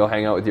off and go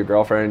hang out with your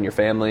girlfriend and your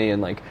family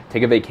and like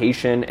take a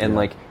vacation and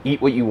like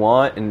eat what you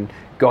want and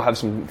go have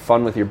some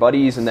fun with your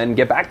buddies and then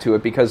get back to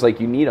it, because like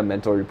you need a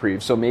mental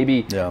reprieve. So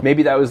maybe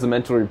that was the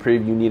mental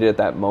reprieve you needed at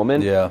that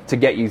moment to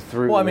get you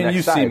through. Well, I mean, the next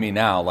you side. see me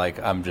now, like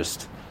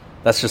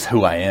that's just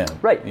who I am.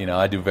 Right.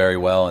 I do very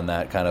well in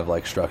that kind of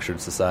like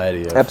structured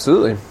society.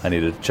 Absolutely. I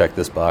need to check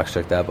this box,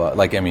 check that box.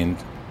 Like, I mean,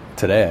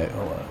 today,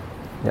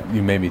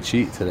 you made me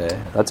cheat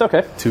today. That's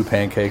okay. 2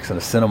 pancakes and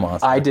a Cinnamon.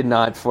 I did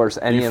not force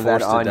any of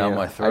that on you. Down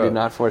my throat. I did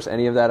not force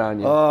any of that on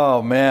you.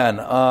 Oh,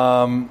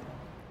 man.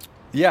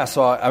 Yeah,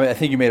 so I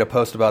think you made a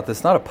post about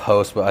this. Not a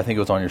post, but I think it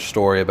was on your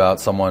story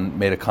about someone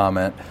made a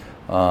comment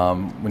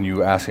when you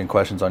were asking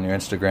questions on your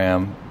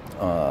Instagram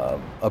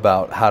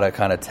about how to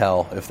kind of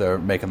tell if they're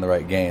making the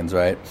right gains,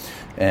 right?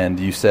 And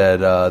you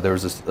said there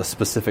was a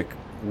specific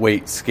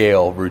weight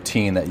scale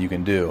routine that you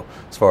can do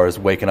as far as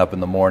waking up in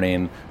the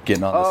morning,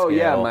 getting on the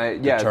scale. Oh,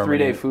 yeah,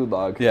 3-day food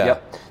log. Yeah.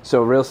 Yep.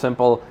 So real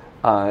simple.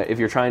 If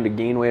you're trying to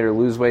gain weight or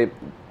lose weight,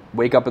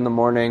 wake up in the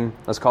morning.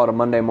 Let's call it a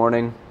Monday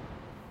morning.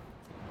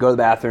 Go to the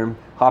bathroom,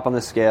 hop on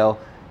the scale,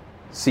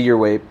 see your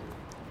weight,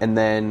 and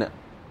then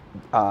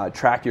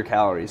track your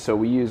calories. So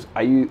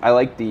I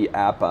like the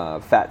app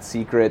Fat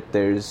Secret.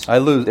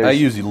 I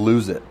usually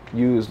Lose It.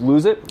 Use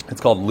Lose It? It's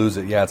called Lose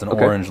It. Yeah, it's an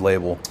orange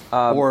label.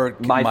 Or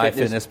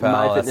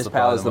MyFitnessPal.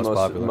 MyFitnessPal is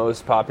the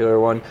most popular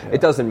one. Yeah.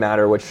 It doesn't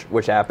matter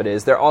which app it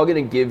is. They're all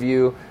going to give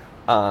you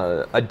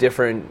a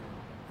different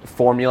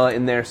formula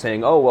in there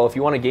saying, oh, well, if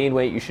you want to gain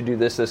weight, you should do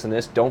this, this, and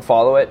this. Don't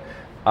follow it.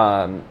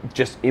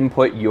 Just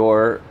input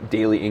your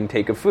daily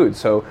intake of food.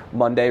 So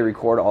Monday,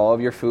 record all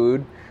of your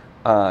food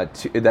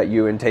that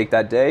you intake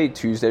that day.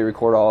 Tuesday,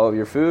 record all of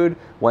your food.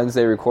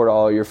 Wednesday, record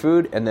all of your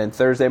food. And then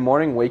Thursday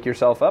morning, wake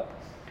yourself up,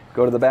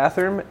 go to the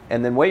bathroom,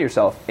 and then weigh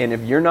yourself. And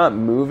if you're not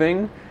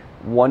moving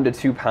 1 to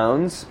 2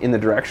 pounds in the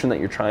direction that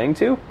you're trying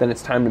to, then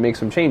it's time to make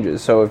some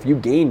changes. So if you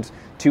gained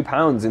 2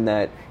 pounds in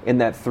that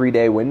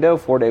 3-day window,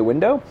 4-day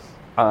window,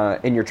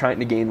 and you're trying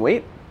to gain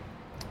weight,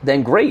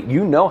 then great.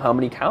 You know how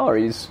many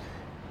calories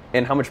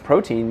and how much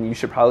protein you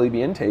should probably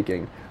be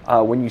intaking.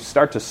 When you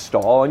start to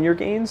stall on your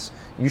gains,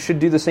 you should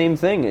do the same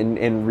thing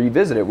and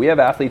revisit it. We have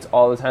athletes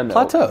all the time.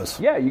 Plateaus.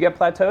 Yeah, you get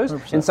plateaus.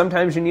 100%. And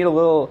sometimes you need a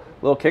little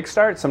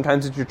kickstart.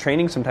 Sometimes it's your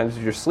training. Sometimes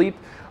it's your sleep.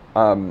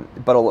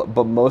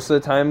 But most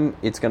of the time,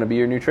 it's going to be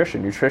your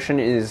nutrition. Nutrition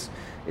is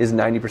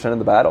 90% of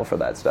the battle for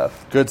that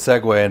stuff. Good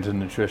segue into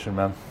nutrition,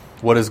 man.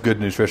 What does good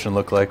nutrition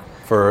look like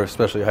for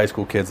especially high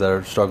school kids that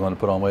are struggling to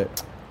put on weight?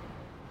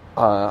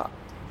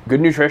 Good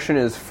nutrition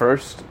is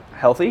first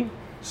healthy.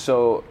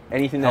 So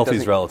anything that healthy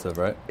is relative,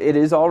 right? It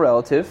is all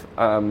relative.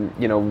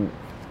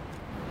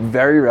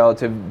 Very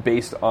relative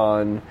based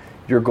on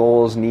your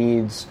goals,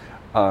 needs,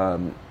 how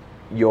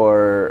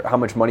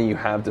much money you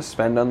have to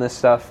spend on this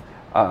stuff.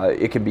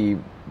 It can be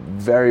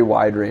very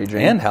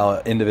wide-ranging. And how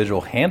an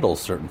individual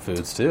handles certain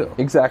foods, too.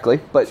 Exactly.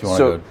 But if you want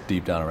to go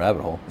deep down a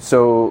rabbit hole.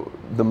 So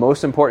the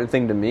most important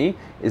thing to me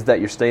is that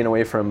you're staying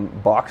away from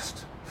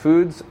boxed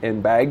foods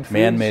and bagged foods.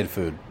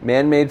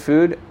 Man-made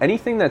food.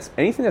 Anything that's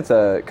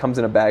comes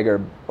in a bag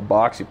or a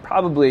box, you're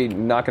probably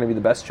not going to be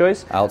the best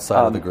choice.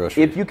 Outside of the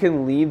grocery. If you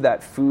can leave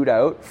that food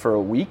out for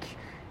a week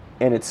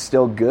and it's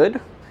still good,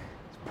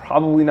 it's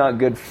probably not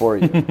good for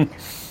you.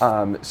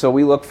 So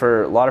we look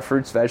for a lot of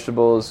fruits,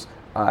 vegetables,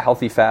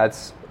 healthy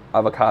fats,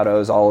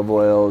 avocados, olive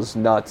oils,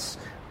 nuts,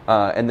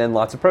 and then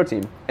lots of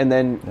protein. And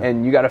then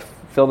and you got to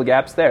fill the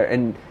gaps there.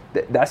 And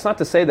that's not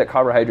to say that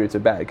carbohydrates are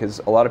bad, because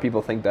a lot of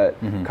people think that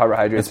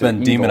carbohydrates It's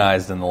been are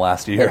demonized in the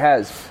last year. It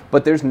has.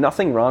 But there's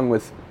nothing wrong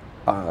with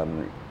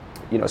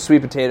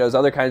sweet potatoes,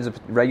 other kinds of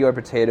regular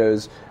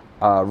potatoes,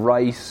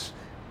 rice,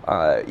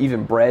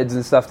 even breads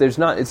and stuff. It's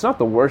not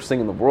the worst thing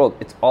in the world.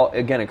 It's all,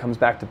 again, it comes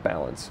back to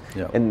balance.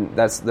 Yep. And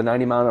that's the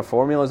 90 mile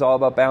formula is all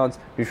about balance.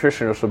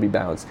 Nutrition should be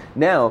balanced.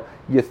 Now,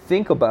 you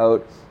think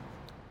about,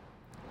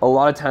 a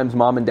lot of times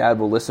mom and dad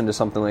will listen to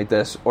something like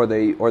this, or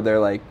they're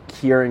like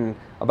hearing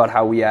about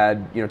how we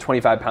add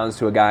 25 pounds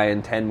to a guy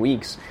in 10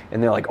 weeks,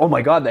 and they're like, oh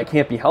my God, that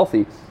can't be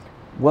healthy.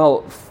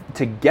 Well,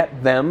 to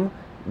get them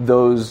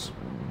those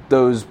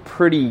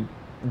pretty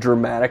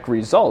dramatic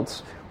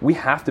results, we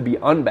have to be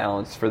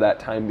unbalanced for that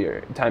time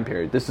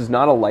period. This is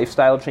not a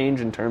lifestyle change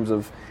in terms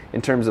of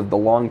the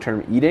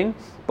long-term eating,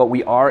 but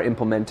we are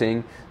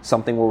implementing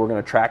something where we're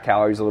going to track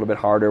calories a little bit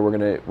harder. We're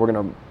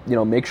going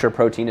to make sure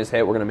protein is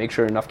hit. We're going to make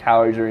sure enough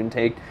calories are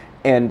intake.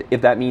 And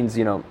if that means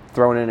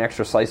throwing in an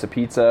extra slice of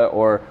pizza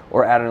or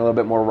adding a little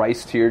bit more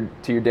rice to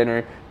your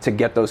dinner to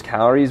get those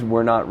calories,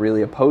 we're not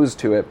really opposed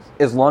to it,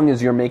 as long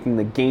as you're making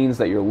the gains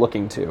that you're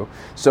looking to.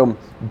 So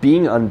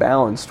being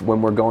unbalanced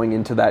when we're going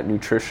into that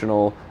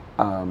nutritional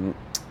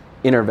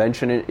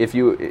intervention, if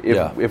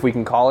we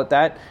can call it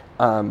that,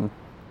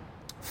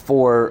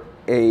 for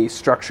a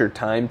structured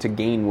time to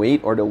gain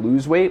weight or to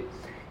lose weight,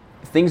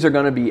 things are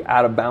going to be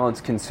out of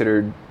balance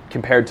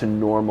compared to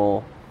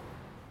normal.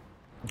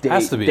 Day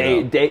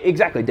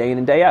in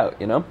and day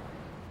out,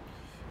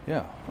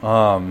 Yeah.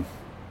 No,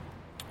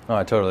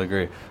 I totally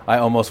agree. I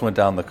almost went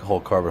down the whole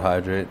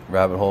carbohydrate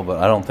rabbit hole, but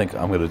I don't think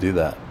I'm going to do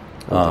that.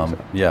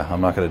 Yeah,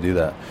 I'm not going to do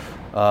that.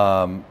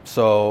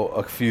 So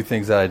a few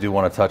things that I do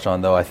want to touch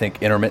on, though. I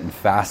think intermittent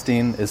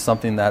fasting is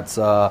something that's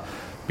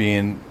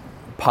being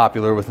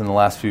popular within the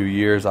last few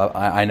years.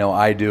 I know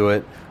I do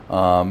it.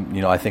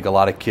 I think a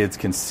lot of kids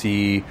can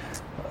see,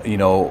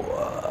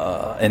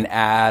 an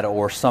ad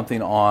or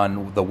something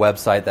on the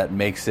website that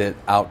makes it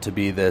out to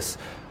be this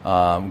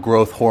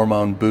growth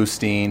hormone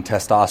boosting,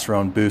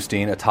 testosterone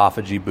boosting,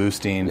 autophagy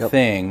boosting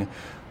thing,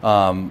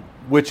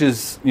 which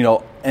is,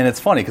 and it's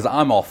funny because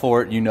I'm all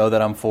for it.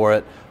 That I'm for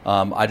it.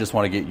 I just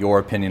want to get your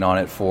opinion on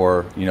it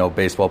for,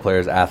 baseball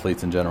players,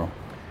 athletes in general.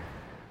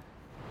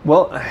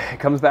 Well, it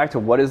comes back to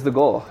what is the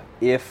goal.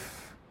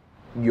 If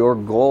your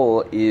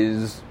goal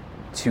is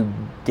to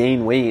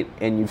gain weight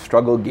and you've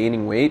struggled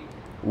gaining weight,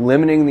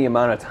 limiting the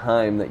amount of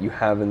time that you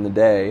have in the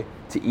day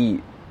to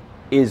eat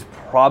is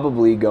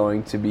probably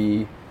going to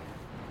be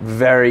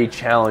very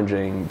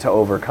challenging to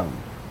overcome.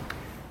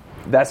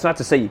 That's not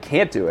to say you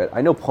can't do it.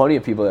 I know plenty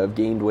of people that have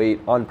gained weight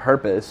on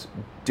purpose,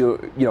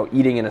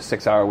 eating in a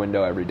 6-hour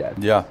window every day.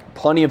 Yeah.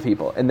 Plenty of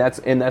people. And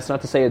that's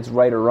not to say it's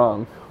right or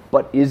wrong,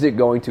 but is it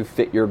going to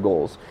fit your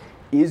goals?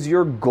 Is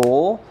your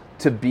goal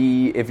to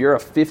be, if you're a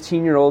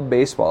 15-year-old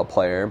baseball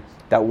player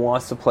that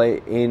wants to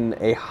play in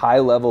a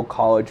high-level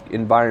college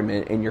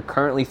environment and you're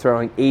currently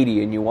throwing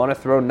 80 and you want to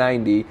throw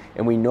 90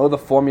 and we know the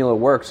formula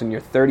works and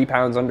you're 30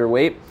 pounds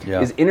underweight,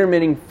 is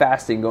intermittent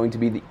fasting going to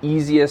be the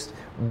easiest,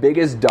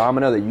 biggest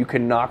domino that you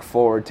can knock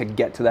forward to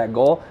get to that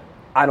goal?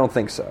 I don't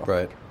think so.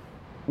 Right.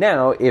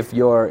 Now, if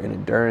you're an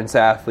endurance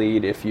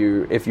athlete, if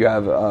you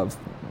have a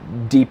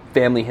deep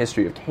family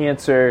history of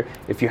cancer,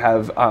 if you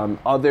have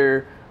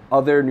other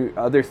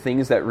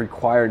things that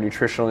require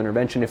nutritional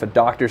intervention, if a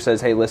doctor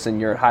says, hey, listen,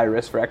 you're at high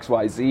risk for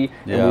XYZ,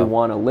 and we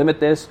want to limit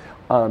this,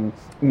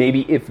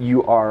 maybe if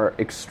you are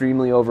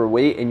extremely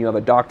overweight and you have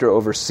a doctor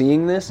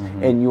overseeing this,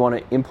 and you want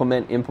to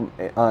implement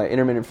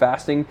intermittent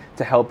fasting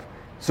to help,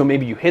 so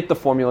maybe you hit the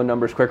formula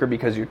numbers quicker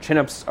because your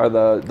chin-ups are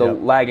the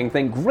lagging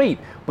thing, great,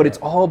 but it's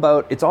all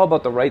about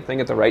the right thing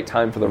at the right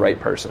time for the right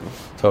person.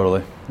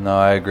 Totally. No,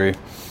 I agree.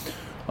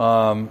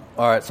 All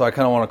right, so I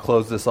kind of want to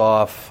close this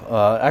off.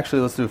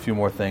 Actually, let's do a few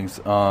more things.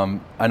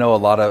 I know a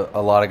lot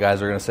of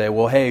guys are going to say,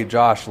 "Well, hey,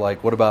 Josh,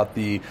 like, what about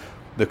the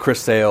Chris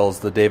Sales,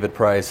 the David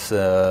Price,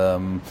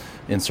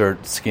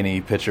 insert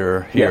skinny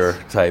pitcher here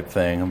type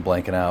thing?" I'm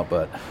blanking out,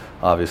 but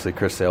obviously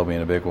Chris Sale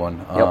being a big one.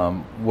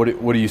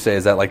 What do you say?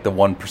 Is that like the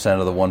 1%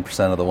 of the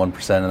 1% of the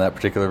 1% in that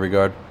particular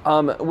regard?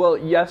 Well,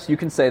 yes, you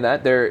can say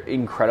that. They're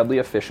incredibly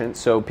efficient.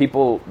 So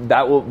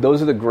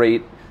those are the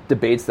great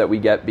debates that we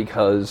get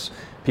because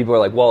people are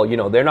like, well,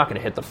 they're not going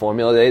to hit the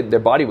formula. Their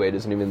body weight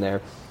isn't even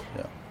there.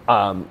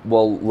 Yeah.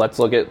 Well, let's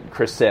look at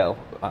Chris Sale.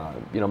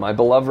 My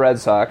beloved Red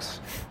Sox.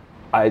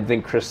 I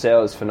think Chris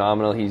Sale is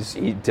phenomenal.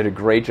 He did a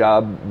great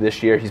job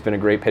this year. He's been a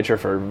great pitcher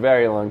for a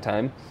very long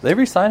time. They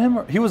re-signed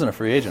him? He wasn't a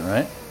free agent,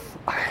 right?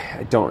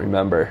 I don't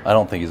remember. I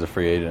don't think he's a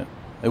free agent.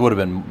 It would have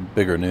been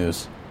bigger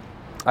news.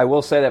 I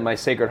will say that my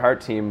Sacred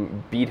Heart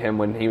team beat him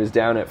when he was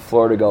down at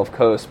Florida Gulf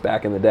Coast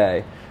back in the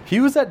day. He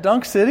was at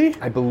Dunk City?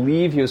 I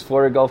believe he was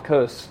Florida Gulf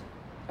Coast.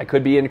 I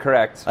could be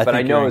incorrect, but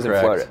I know he was in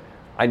Florida.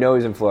 I know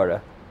he's in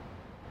Florida.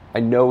 I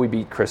know we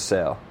beat Chris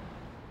Sale.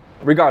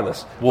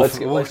 Regardless, worth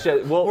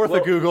a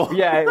Google.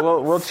 Yeah,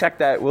 we'll check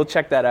that. We'll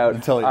check that out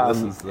until he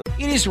listens to this.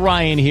 It is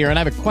Ryan here, and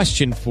I have a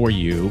question for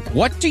you.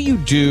 What do you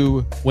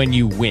do when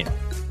you win?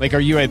 Like, are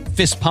you a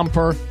fist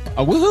pumper,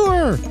 a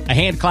woo-hooer, a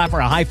hand clapper,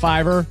 a high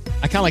fiver?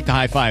 I kind of like the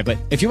high five, but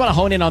if you want to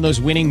hone in on those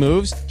winning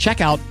moves,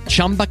 check out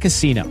Chumba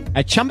Casino.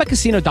 At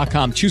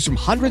ChumbaCasino.com, choose from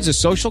hundreds of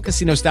social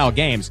casino style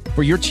games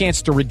for your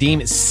chance to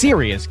redeem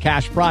serious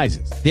cash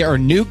prizes. There are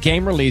new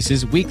game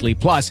releases weekly,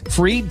 plus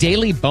free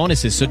daily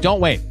bonuses. So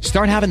don't wait.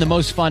 Start having the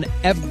most fun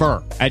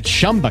ever at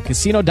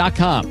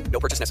ChumbaCasino.com. No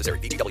purchase necessary.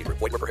 VGW. Void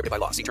where prohibited by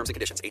law. See terms and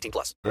conditions.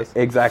 18+.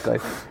 Exactly.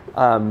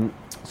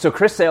 So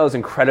Chris Sale is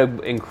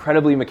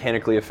incredibly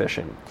mechanically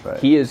efficient. Right.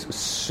 He is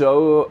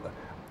so,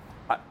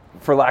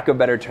 for lack of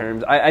better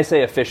terms, I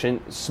say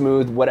efficient,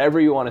 smooth, whatever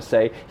you want to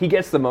say. He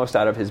gets the most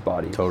out of his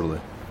body. Totally.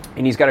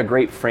 And he's got a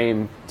great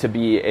frame to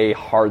be a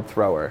hard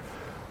thrower.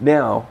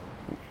 Now,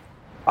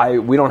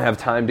 we don't have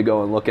time to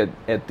go and look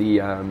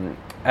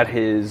at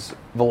his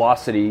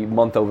velocity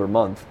month over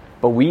month,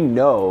 but we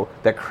know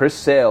that Chris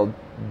Sale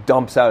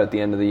dumps out at the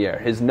end of the year.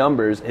 His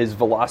numbers, his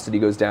velocity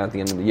goes down at the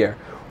end of the year,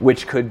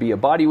 which could be a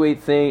body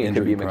weight thing, it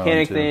could be a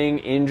mechanic thing,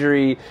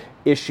 injury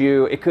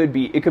issue. It could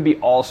be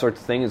all sorts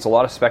of things. It's a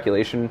lot of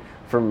speculation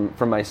from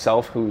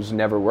myself, who's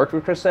never worked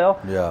with Chris Sale.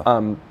 Yeah.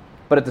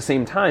 But at the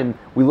same time,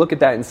 we look at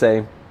that and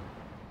say,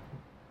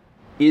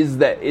 is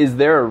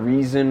there a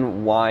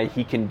reason why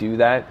he can do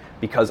that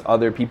because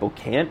other people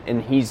can't?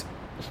 And he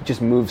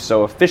just moves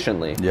so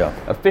efficiently. Yeah.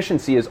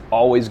 Efficiency is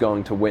always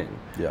going to win.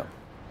 Yeah.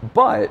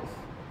 But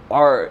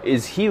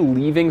is he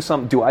leaving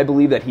some? Do I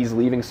believe that he's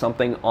leaving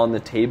something on the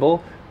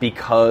table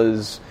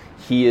because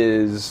he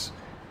is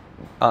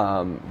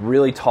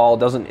really tall,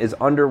 is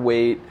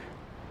underweight,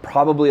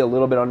 probably a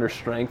little bit under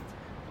strength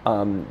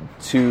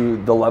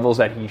to the levels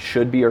that he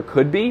should be or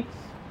could be?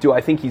 Do I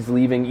think he's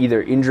leaving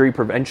either injury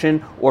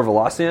prevention or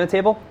velocity on the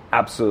table?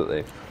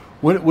 Absolutely.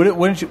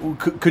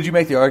 Could you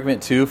make the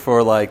argument too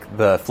for like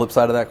the flip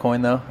side of that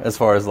coin though? As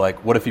far as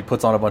like, what if he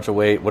puts on a bunch of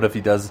weight? What if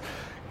he does,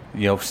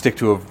 stick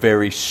to a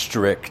very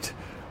strict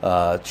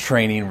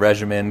training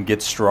regimen,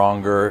 gets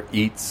stronger,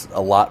 eats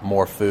a lot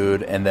more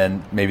food, and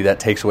then maybe that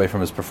takes away from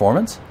his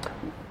performance?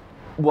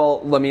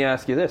 Well, let me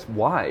ask you this: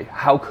 why?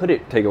 How could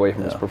it take away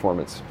from his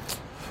performance?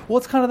 Well,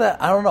 it's kind of that,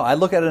 I don't know. I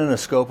look at it in a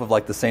scope of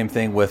like the same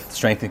thing with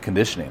strength and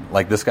conditioning.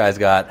 Like this guy's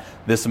got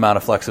this amount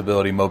of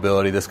flexibility,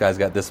 mobility. This guy's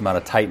got this amount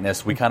of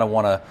tightness. We kind of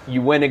want to.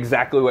 You went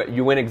exactly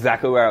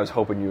where I was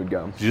hoping you would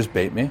go. Did you just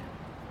bait me?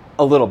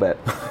 A little bit.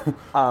 Could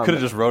have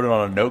just wrote it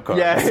on a note card.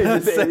 Yeah,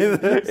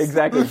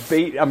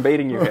 exactly. I'm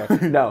baiting you here.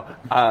 No.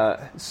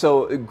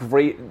 So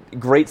great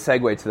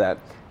segue to that.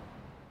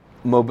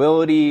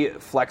 Mobility,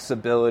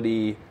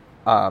 flexibility,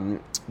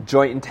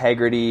 joint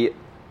integrity.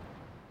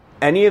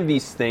 Any of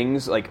these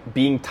things, like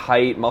being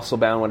tight, muscle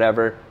bound,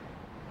 whatever,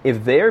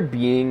 if they're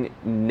being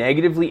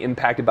negatively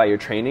impacted by your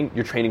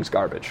training's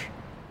garbage.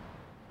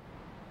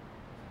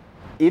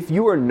 If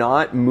you are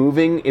not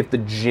moving, if the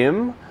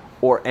gym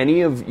or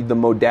any of the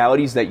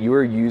modalities that you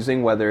are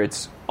using, whether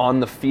it's on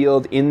the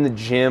field, in the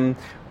gym,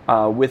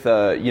 with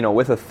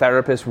a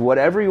therapist,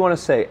 whatever you want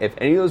to say, if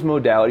any of those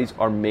modalities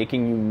are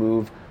making you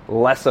move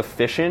less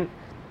efficient,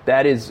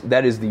 that is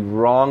the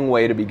wrong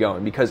way to be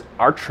going, because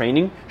our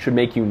training should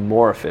make you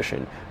more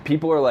efficient.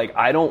 People are like,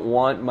 I don't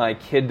want my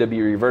kid to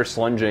be reverse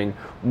lunging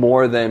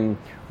more than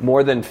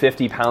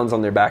 50 pounds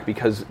on their back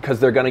because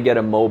they're going to get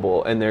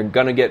immobile and they're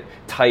going to get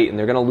tight and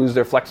they're going to lose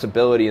their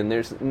flexibility, and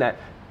that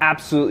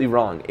absolutely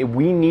wrong.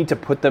 We need to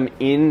put them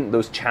in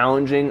those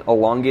challenging,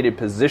 elongated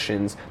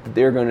positions that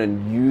they're going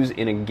to use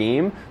in a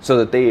game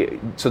so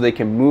they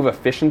can move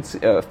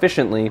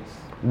efficiently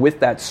with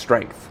that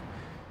strength.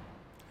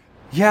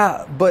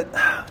 Yeah, but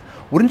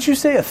wouldn't you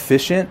say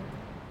efficient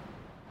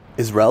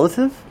is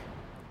relative?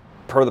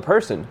 Per the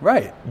person.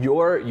 Right.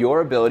 Your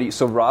ability.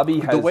 So Robbie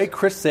has... The way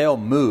Chris Sale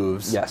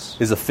moves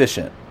is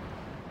efficient.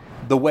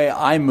 The way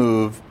I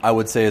move, I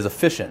would say, is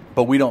efficient.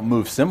 But we don't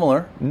move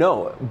similar.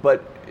 No,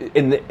 but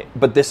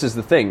this is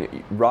the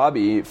thing.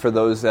 Robbie, for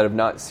those that have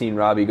not seen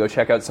Robbie, go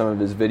check out some of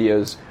his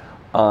videos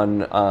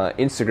on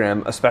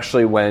Instagram,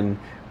 especially when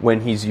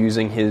he's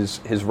using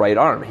his right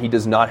arm. He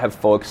does not have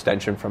full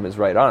extension from his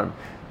right arm.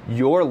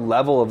 Your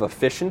level of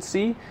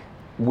efficiency,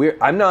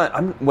 when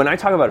I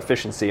talk about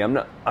efficiency,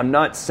 I'm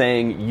not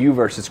saying you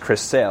versus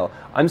Chris Sale.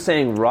 I'm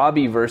saying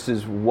Robbie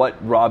versus what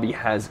Robbie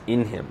has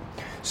in him.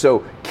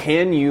 So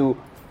can you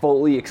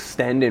fully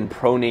extend and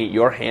pronate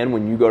your hand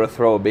when you go to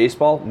throw a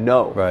baseball?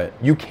 No. Right.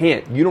 You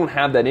can't. You don't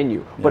have that in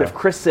you. Yeah. But if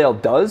Chris Sale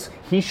does,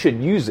 he should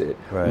use it.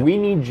 Right. We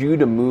need you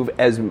to move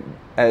as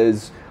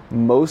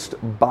most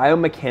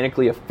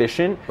biomechanically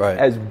efficient,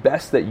 as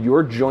best that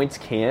your joints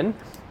can.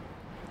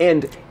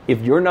 And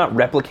if you're not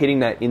replicating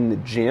that in the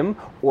gym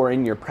or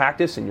in your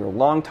practice, in your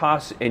long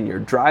toss, in your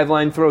drive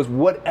line throws,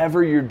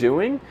 whatever you're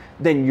doing,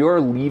 then you're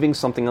leaving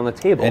something on the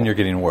table. And you're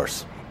getting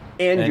worse.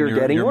 And you're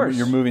getting worse.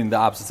 You're moving the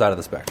opposite side of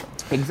the spectrum.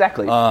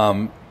 Exactly.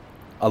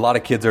 A lot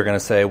of kids are going to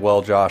say,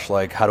 well, Josh,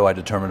 like, how do I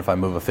determine if I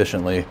move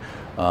efficiently?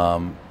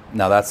 Now,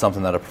 that's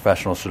something that a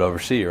professional should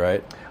oversee,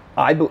 right?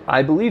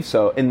 I believe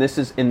so, and this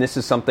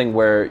is something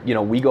where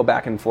we go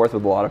back and forth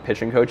with a lot of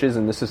pitching coaches,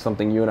 and this is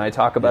something you and I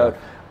talk about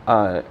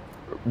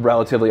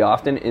relatively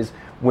often. Is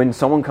when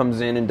someone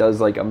comes in and does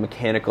like a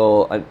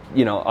mechanical,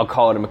 I'll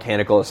call it a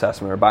mechanical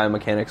assessment or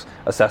biomechanics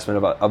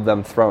assessment of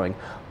them throwing,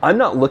 I'm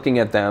not looking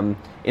at them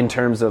in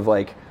terms of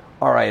like,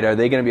 all right, are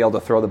they going to be able to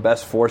throw the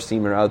best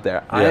four-seamer out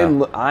there?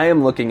 Yeah. I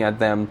am looking at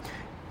them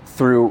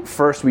through,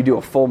 first we do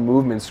a full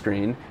movement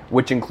screen,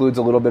 which includes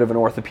a little bit of an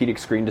orthopedic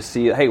screen to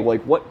see, hey,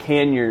 like what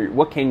can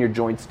your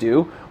joints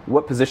do?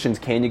 What positions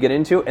can you get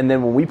into? And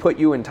then when we put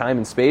you in time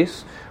and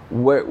space,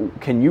 where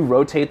can you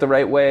rotate the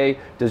right way?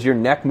 Does your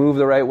neck move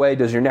the right way?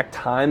 Does your neck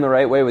time the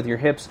right way with your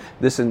hips?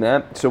 This and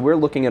that. So we're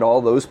looking at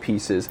all those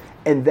pieces,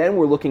 and then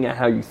we're looking at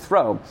how you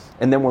throw,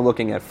 and then we're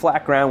looking at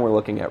flat ground, we're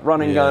looking at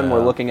running gun,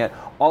 we're looking at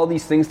all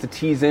these things to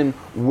tease in.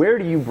 Where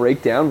do you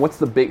break down? What's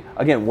the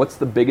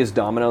biggest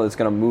domino that's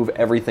going to move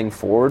everything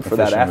forward for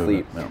that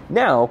athlete?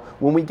 Now,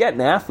 when we get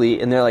an athlete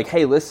and they're like,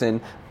 hey,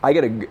 listen,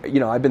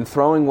 I've been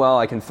throwing well.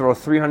 I can throw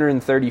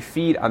 330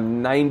 feet.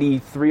 I'm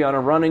 93 on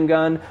a running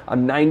gun.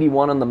 I'm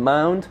 91 on the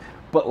mound.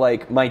 But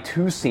like my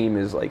two seam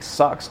is like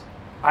sucks.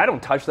 I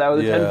don't touch that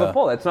with a 10-foot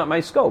pole. That's not my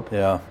scope.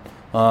 Yeah.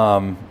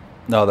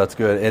 No, that's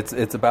good.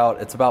 It's about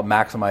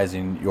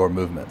maximizing your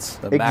movements,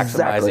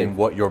 maximizing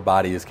what your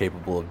body is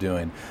capable of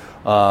doing.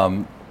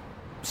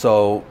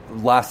 So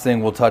last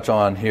thing we'll touch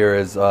on here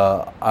is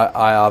I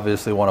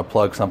obviously want to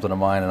plug something of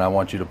mine, and I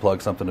want you to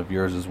plug something of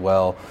yours as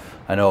well.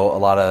 I know a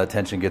lot of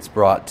attention gets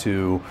brought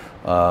to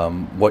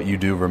what you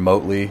do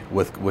remotely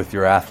with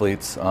your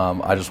athletes.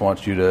 I just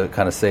want you to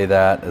kind of say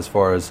that as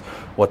far as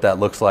what that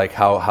looks like,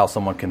 how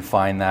someone can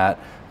find that,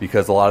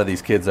 because a lot of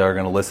these kids that are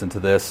going to listen to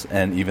this,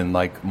 and even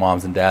like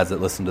moms and dads that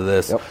listen to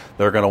this,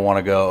 they're going to want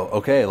to go,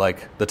 okay,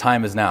 like the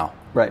time is now.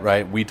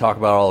 Right? We talk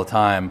about it all the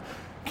time.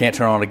 Can't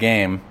turn on a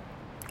game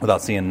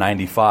without seeing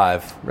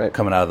 95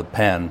 coming out of the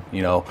pen.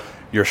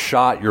 Your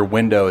shot, your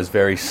window is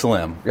very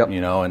slim,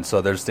 and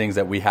so there's things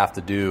that we have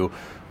to do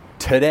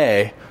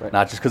today,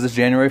 not just because it's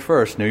January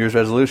 1st, New Year's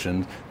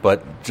resolution,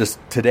 but just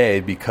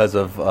today because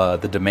of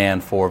the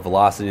demand for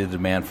velocity, the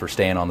demand for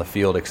staying on the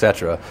field,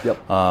 etc.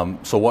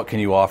 So what can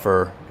you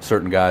offer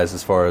certain guys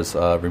as far as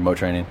remote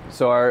training?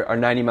 So our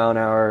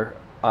 90-mile-an-hour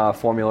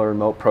formula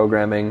remote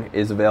programming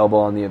is available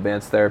on the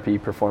Advanced Therapy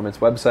Performance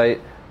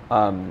website.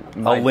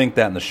 I'll link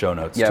that in the show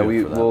notes. Yeah,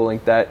 we'll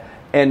link that.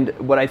 And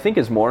what I think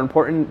is more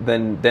important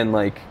than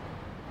like,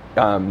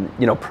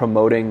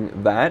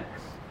 promoting that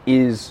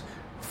is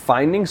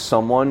finding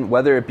someone,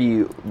 whether it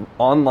be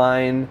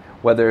online,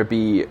 whether it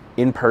be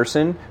in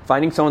person,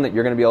 finding someone that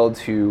you're going to be able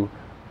to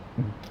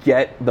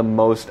get the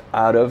most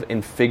out of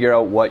and figure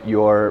out what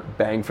your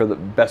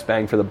best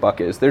bang for the buck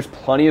is. There's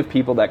plenty of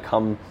people that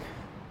come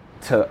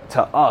to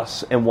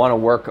us and want to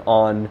work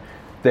on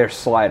their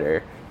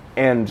slider.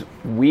 And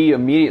we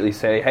immediately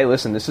say, hey,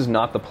 listen, this is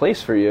not the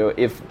place for you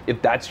if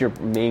that's your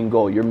main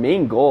goal. Your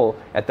main goal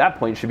at that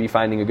point should be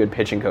finding a good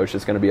pitching coach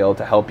that's going to be able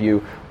to help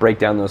you break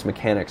down those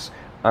mechanics.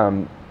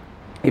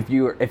 If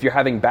you're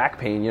having back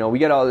pain, we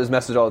get all this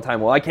message all the time,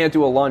 well, I can't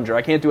do a lunge or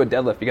I can't do a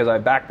deadlift because I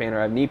have back pain or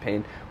I have knee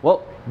pain.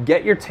 Well,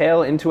 get your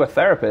tail into a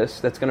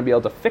therapist that's going to be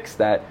able to fix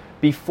that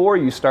before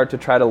you start to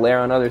try to layer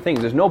on other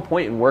things. There's no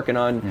point in working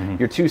on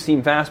your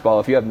two-seam fastball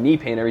if you have knee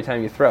pain every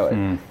time you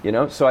throw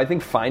it. So I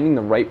think finding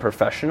the right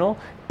professional,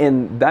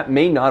 and that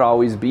may not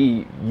always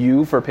be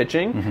you for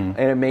pitching, and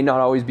it may not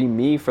always be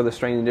me for the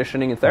strength and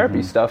conditioning and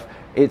therapy stuff.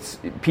 It's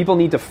people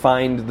need to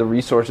find the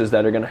resources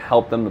that are going to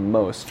help them the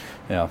most.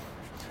 Yeah.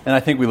 And I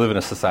think we live in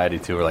a society,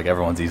 too, where, like,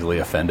 everyone's easily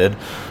offended.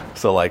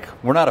 So, like,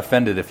 we're not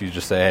offended if you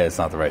just say, hey, it's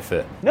not the right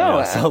fit.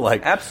 No, So,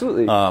 like,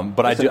 absolutely.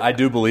 But I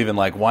do believe in,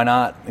 like, why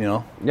not,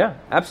 Yeah,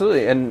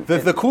 absolutely. And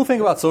the cool thing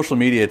about social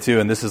media,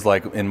 too, and this is,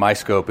 like, in my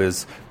scope,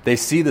 is they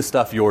see the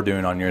stuff you're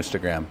doing on your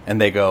Instagram,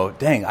 and they go,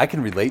 dang, I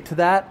can relate to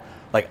that.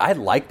 Like, I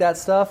like that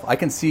stuff. I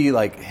can see,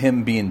 like,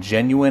 him being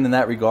genuine in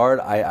that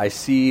regard. I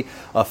see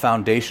a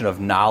foundation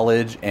of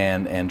knowledge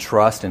and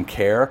trust and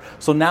care.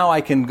 So now I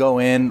can go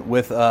in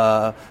with,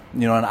 an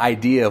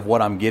idea of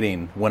what I'm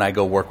getting when I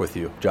go work with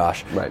you,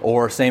 Josh. Right.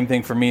 Or same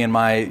thing for me and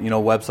my,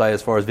 website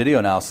as far as video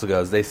analysis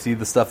goes. They see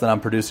the stuff that I'm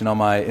producing on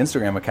my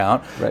Instagram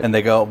account, and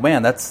they go,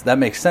 man, that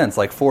makes sense.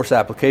 Like, force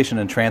application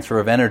and transfer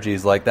of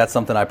energies, like, that's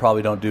something I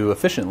probably don't do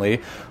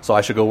efficiently, so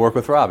I should go work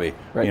with Robbie.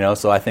 Right.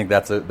 So I think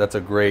that's a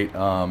great...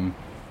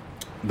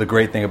 the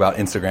great thing about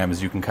Instagram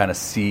is you can kind of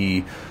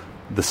see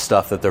the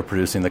stuff that they're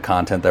producing, the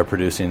content they're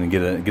producing, and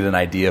get an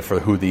idea for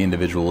who the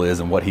individual is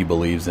and what he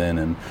believes in,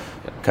 and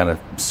kind of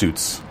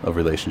suits a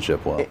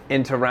relationship well.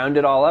 And to round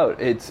it all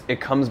out,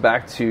 it comes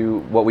back to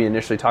what we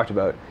initially talked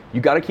about. You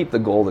got to keep the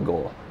goal the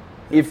goal.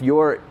 If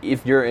you're an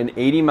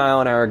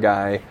 80-mile-an-hour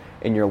guy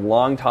and your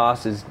long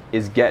toss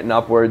is getting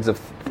upwards of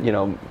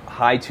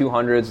high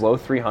 200s, low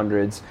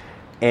 300s,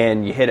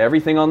 and you hit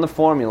everything on the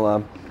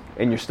formula,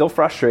 and you're still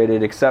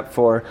frustrated except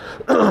for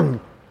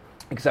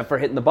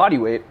hitting the body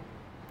weight,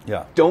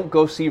 don't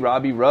go see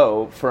Robbie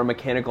Rowe for a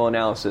mechanical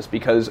analysis,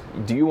 because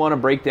do you want to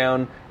break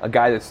down a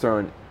guy that's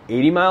throwing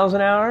 80 miles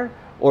an hour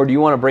Or do you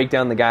want to break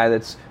down the guy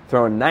that's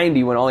throwing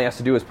 90 when all he has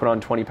to do is put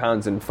on 20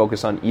 pounds and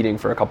focus on eating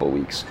for a couple of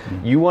weeks?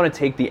 You want to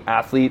take the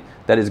athlete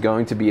that is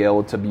going to be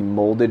able to be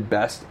molded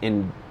best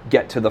and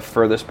get to the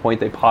furthest point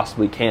they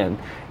possibly can.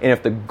 And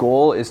if the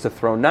goal is to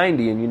throw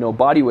 90 and you know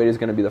body weight is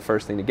going to be the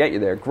first thing to get you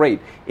there,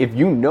 great. If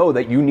you know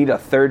that you need a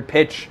third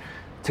pitch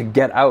to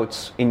get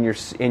outs in your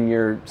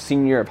senior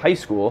year of high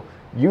school,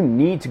 you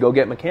need to go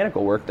get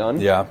mechanical work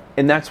done. Yeah.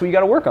 And that's what you got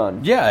to work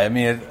on. Yeah, I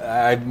mean,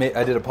 I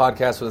did a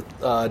podcast with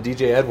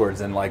DJ Edwards,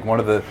 and like one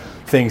of the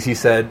things he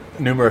said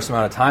numerous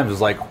amount of times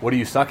was like, what do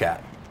you suck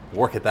at?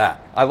 Work at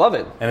that. I love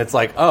it. And it's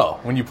like, oh,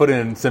 when you put it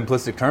in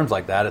simplistic terms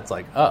like that, it's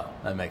like, oh,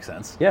 that makes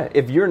sense. Yeah,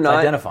 if you're not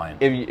identifying,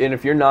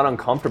 if you're not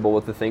uncomfortable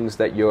with the things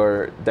that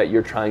you're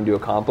trying to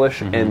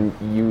accomplish, and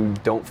you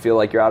don't feel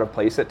like you're out of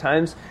place at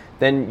times,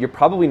 then you're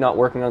probably not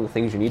working on the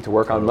things you need to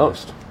work on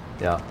most.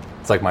 Yeah,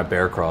 it's like my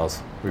bear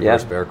crawls,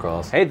 reverse bear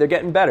crawls. Hey, they're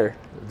getting better.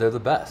 They're the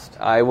best.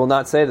 I will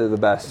not say they're the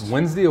best.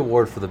 When's the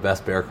award for the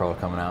best bear crawl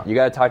coming out? You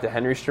got to talk to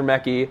Henry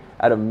Stremecki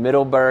out of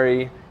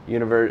Middlebury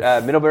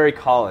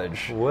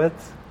College. What?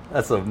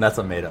 That's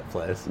a made up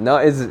place. No,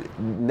 is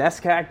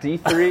NESCAC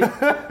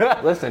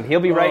D3? Listen, he'll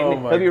be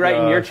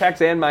writing your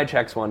checks and my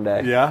checks one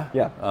day. Yeah?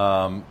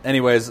 Yeah.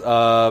 Anyways,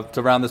 to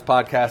round this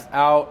podcast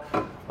out,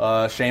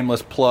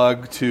 shameless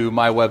plug to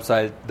my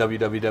website,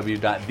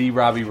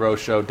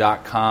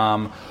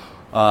 www.therobbierowshow.com.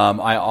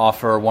 I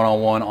offer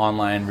one-on-one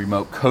online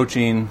remote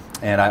coaching,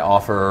 and I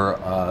offer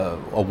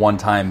a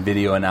one-time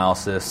video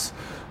analysis,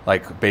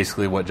 like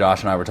basically what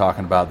Josh and I were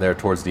talking about there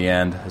towards the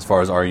end, as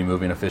far as are you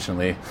moving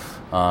efficiently.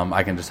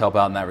 I can just help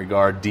out in that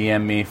regard.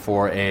 DM me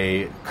for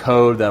a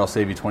code that'll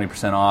save you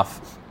 20%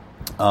 off.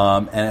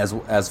 And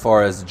as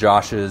far as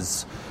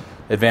Josh's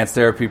advanced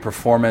therapy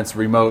performance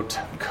remote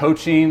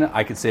coaching,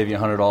 I could save you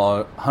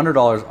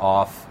 $100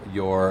 off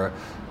your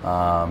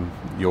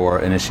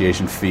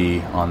initiation fee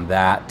on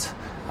that.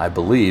 I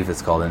believe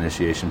it's called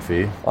initiation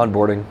fee.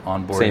 Onboarding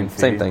fee.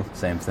 Same thing.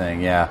 Same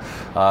thing,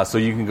 yeah. So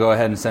you can go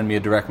ahead and send me a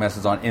direct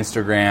message on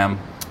Instagram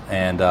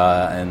and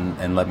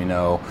let me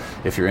know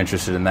if you're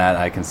interested in that.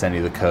 I can send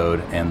you the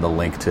code and the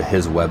link to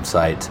his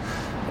website.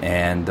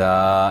 And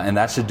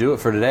that should do it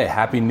for today.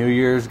 Happy New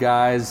Year's,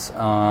 guys.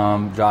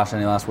 Josh,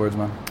 any last words,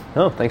 man?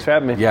 No, thanks for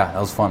having me. Yeah, that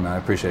was fun, man. I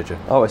appreciate you.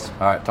 Always. All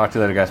right, talk to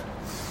you later, guys.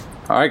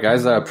 All right,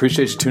 guys, I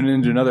appreciate you tuning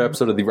in to another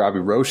episode of The Robbie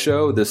Rowe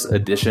Show. This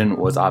edition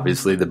was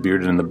obviously The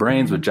Bearded and the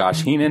Brains with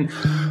Josh Heenan.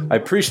 I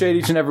appreciate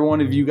each and every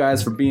one of you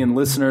guys for being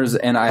listeners,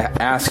 and I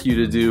ask you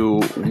to do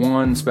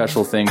one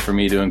special thing for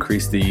me to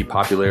increase the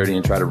popularity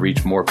and try to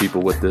reach more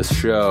people with this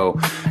show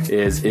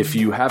is if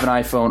you have an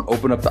iPhone,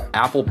 open up the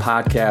Apple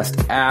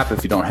Podcast app.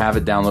 If you don't have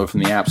it, download it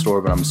from the App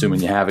Store, but I'm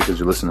assuming you have it because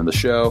you're listening to the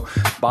show.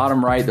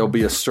 Bottom right, there'll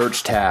be a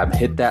search tab.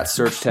 Hit that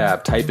search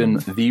tab. Type in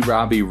The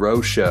Robbie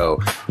Rowe Show.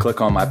 Click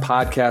on my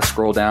podcast.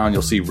 Scroll down,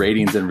 you'll see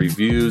ratings and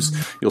reviews.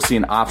 You'll see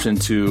an option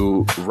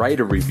to write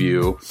a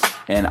review,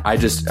 and I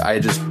just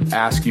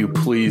ask you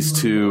please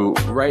to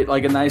write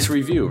like a nice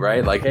review,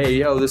 right? Like, hey,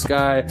 yo, this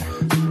guy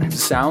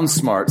sounds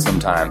smart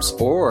sometimes,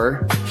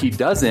 or he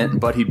doesn't,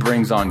 but he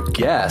brings on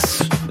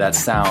guests that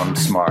sound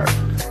smart.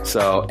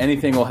 So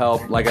anything will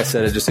help. Like I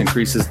said, it just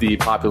increases the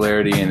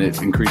popularity and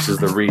it increases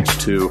the reach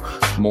to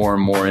more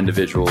and more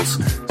individuals.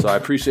 So I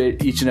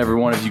appreciate each and every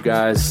one of you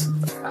guys.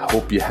 I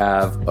hope you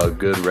have a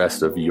good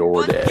rest of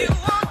your day.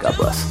 God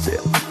bless. See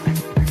ya.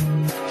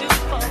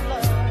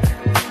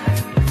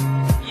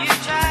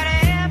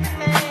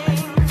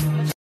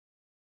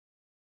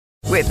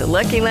 With the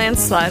Lucky Land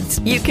Slots,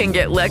 you can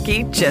get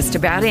lucky just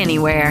about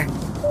anywhere.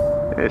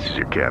 This is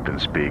your captain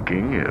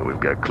speaking. We've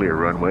got clear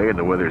runway and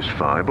the weather's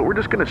fine, but we're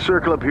just going to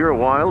circle up here a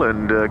while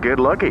and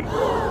get lucky.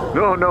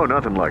 No,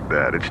 nothing like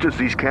that. It's just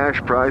these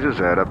cash prizes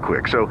add up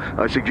quick. So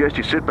I suggest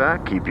you sit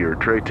back, keep your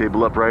tray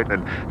table upright,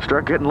 and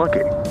start getting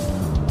lucky.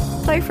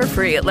 Play for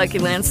free at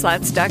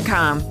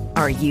LuckyLandSlots.com.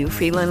 Are you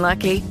feeling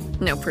lucky?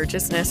 No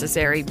purchase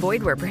necessary.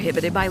 Void where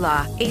prohibited by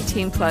law.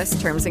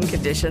 18+ terms and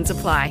conditions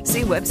apply.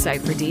 See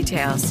website for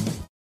details.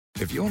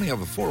 If you only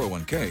have a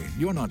 401k,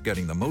 you're not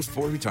getting the most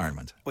for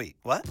retirement. Wait,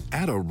 what?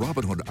 Add a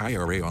Robinhood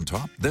IRA on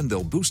top, then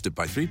they'll boost it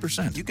by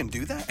 3%. You can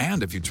do that?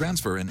 And if you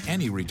transfer in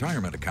any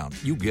retirement account,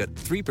 you get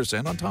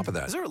 3% on top of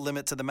that. Is there a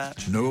limit to the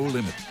match? No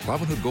limit.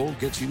 Robinhood Gold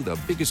gets you the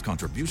biggest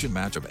contribution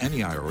match of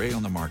any IRA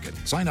on the market.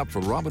 Sign up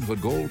for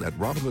Robinhood Gold at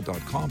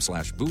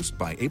Robinhood.com/boost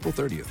by April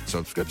 30th.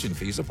 Subscription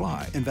fees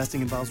apply. Investing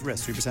involves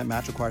risk. 3%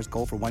 match requires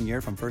gold for 1 year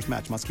from first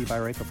match. Must keep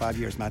IRA for 5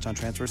 years. Match on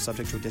transfers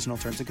subject to additional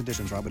terms and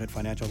conditions. Robinhood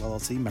Financial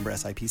LLC, member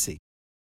SIPC.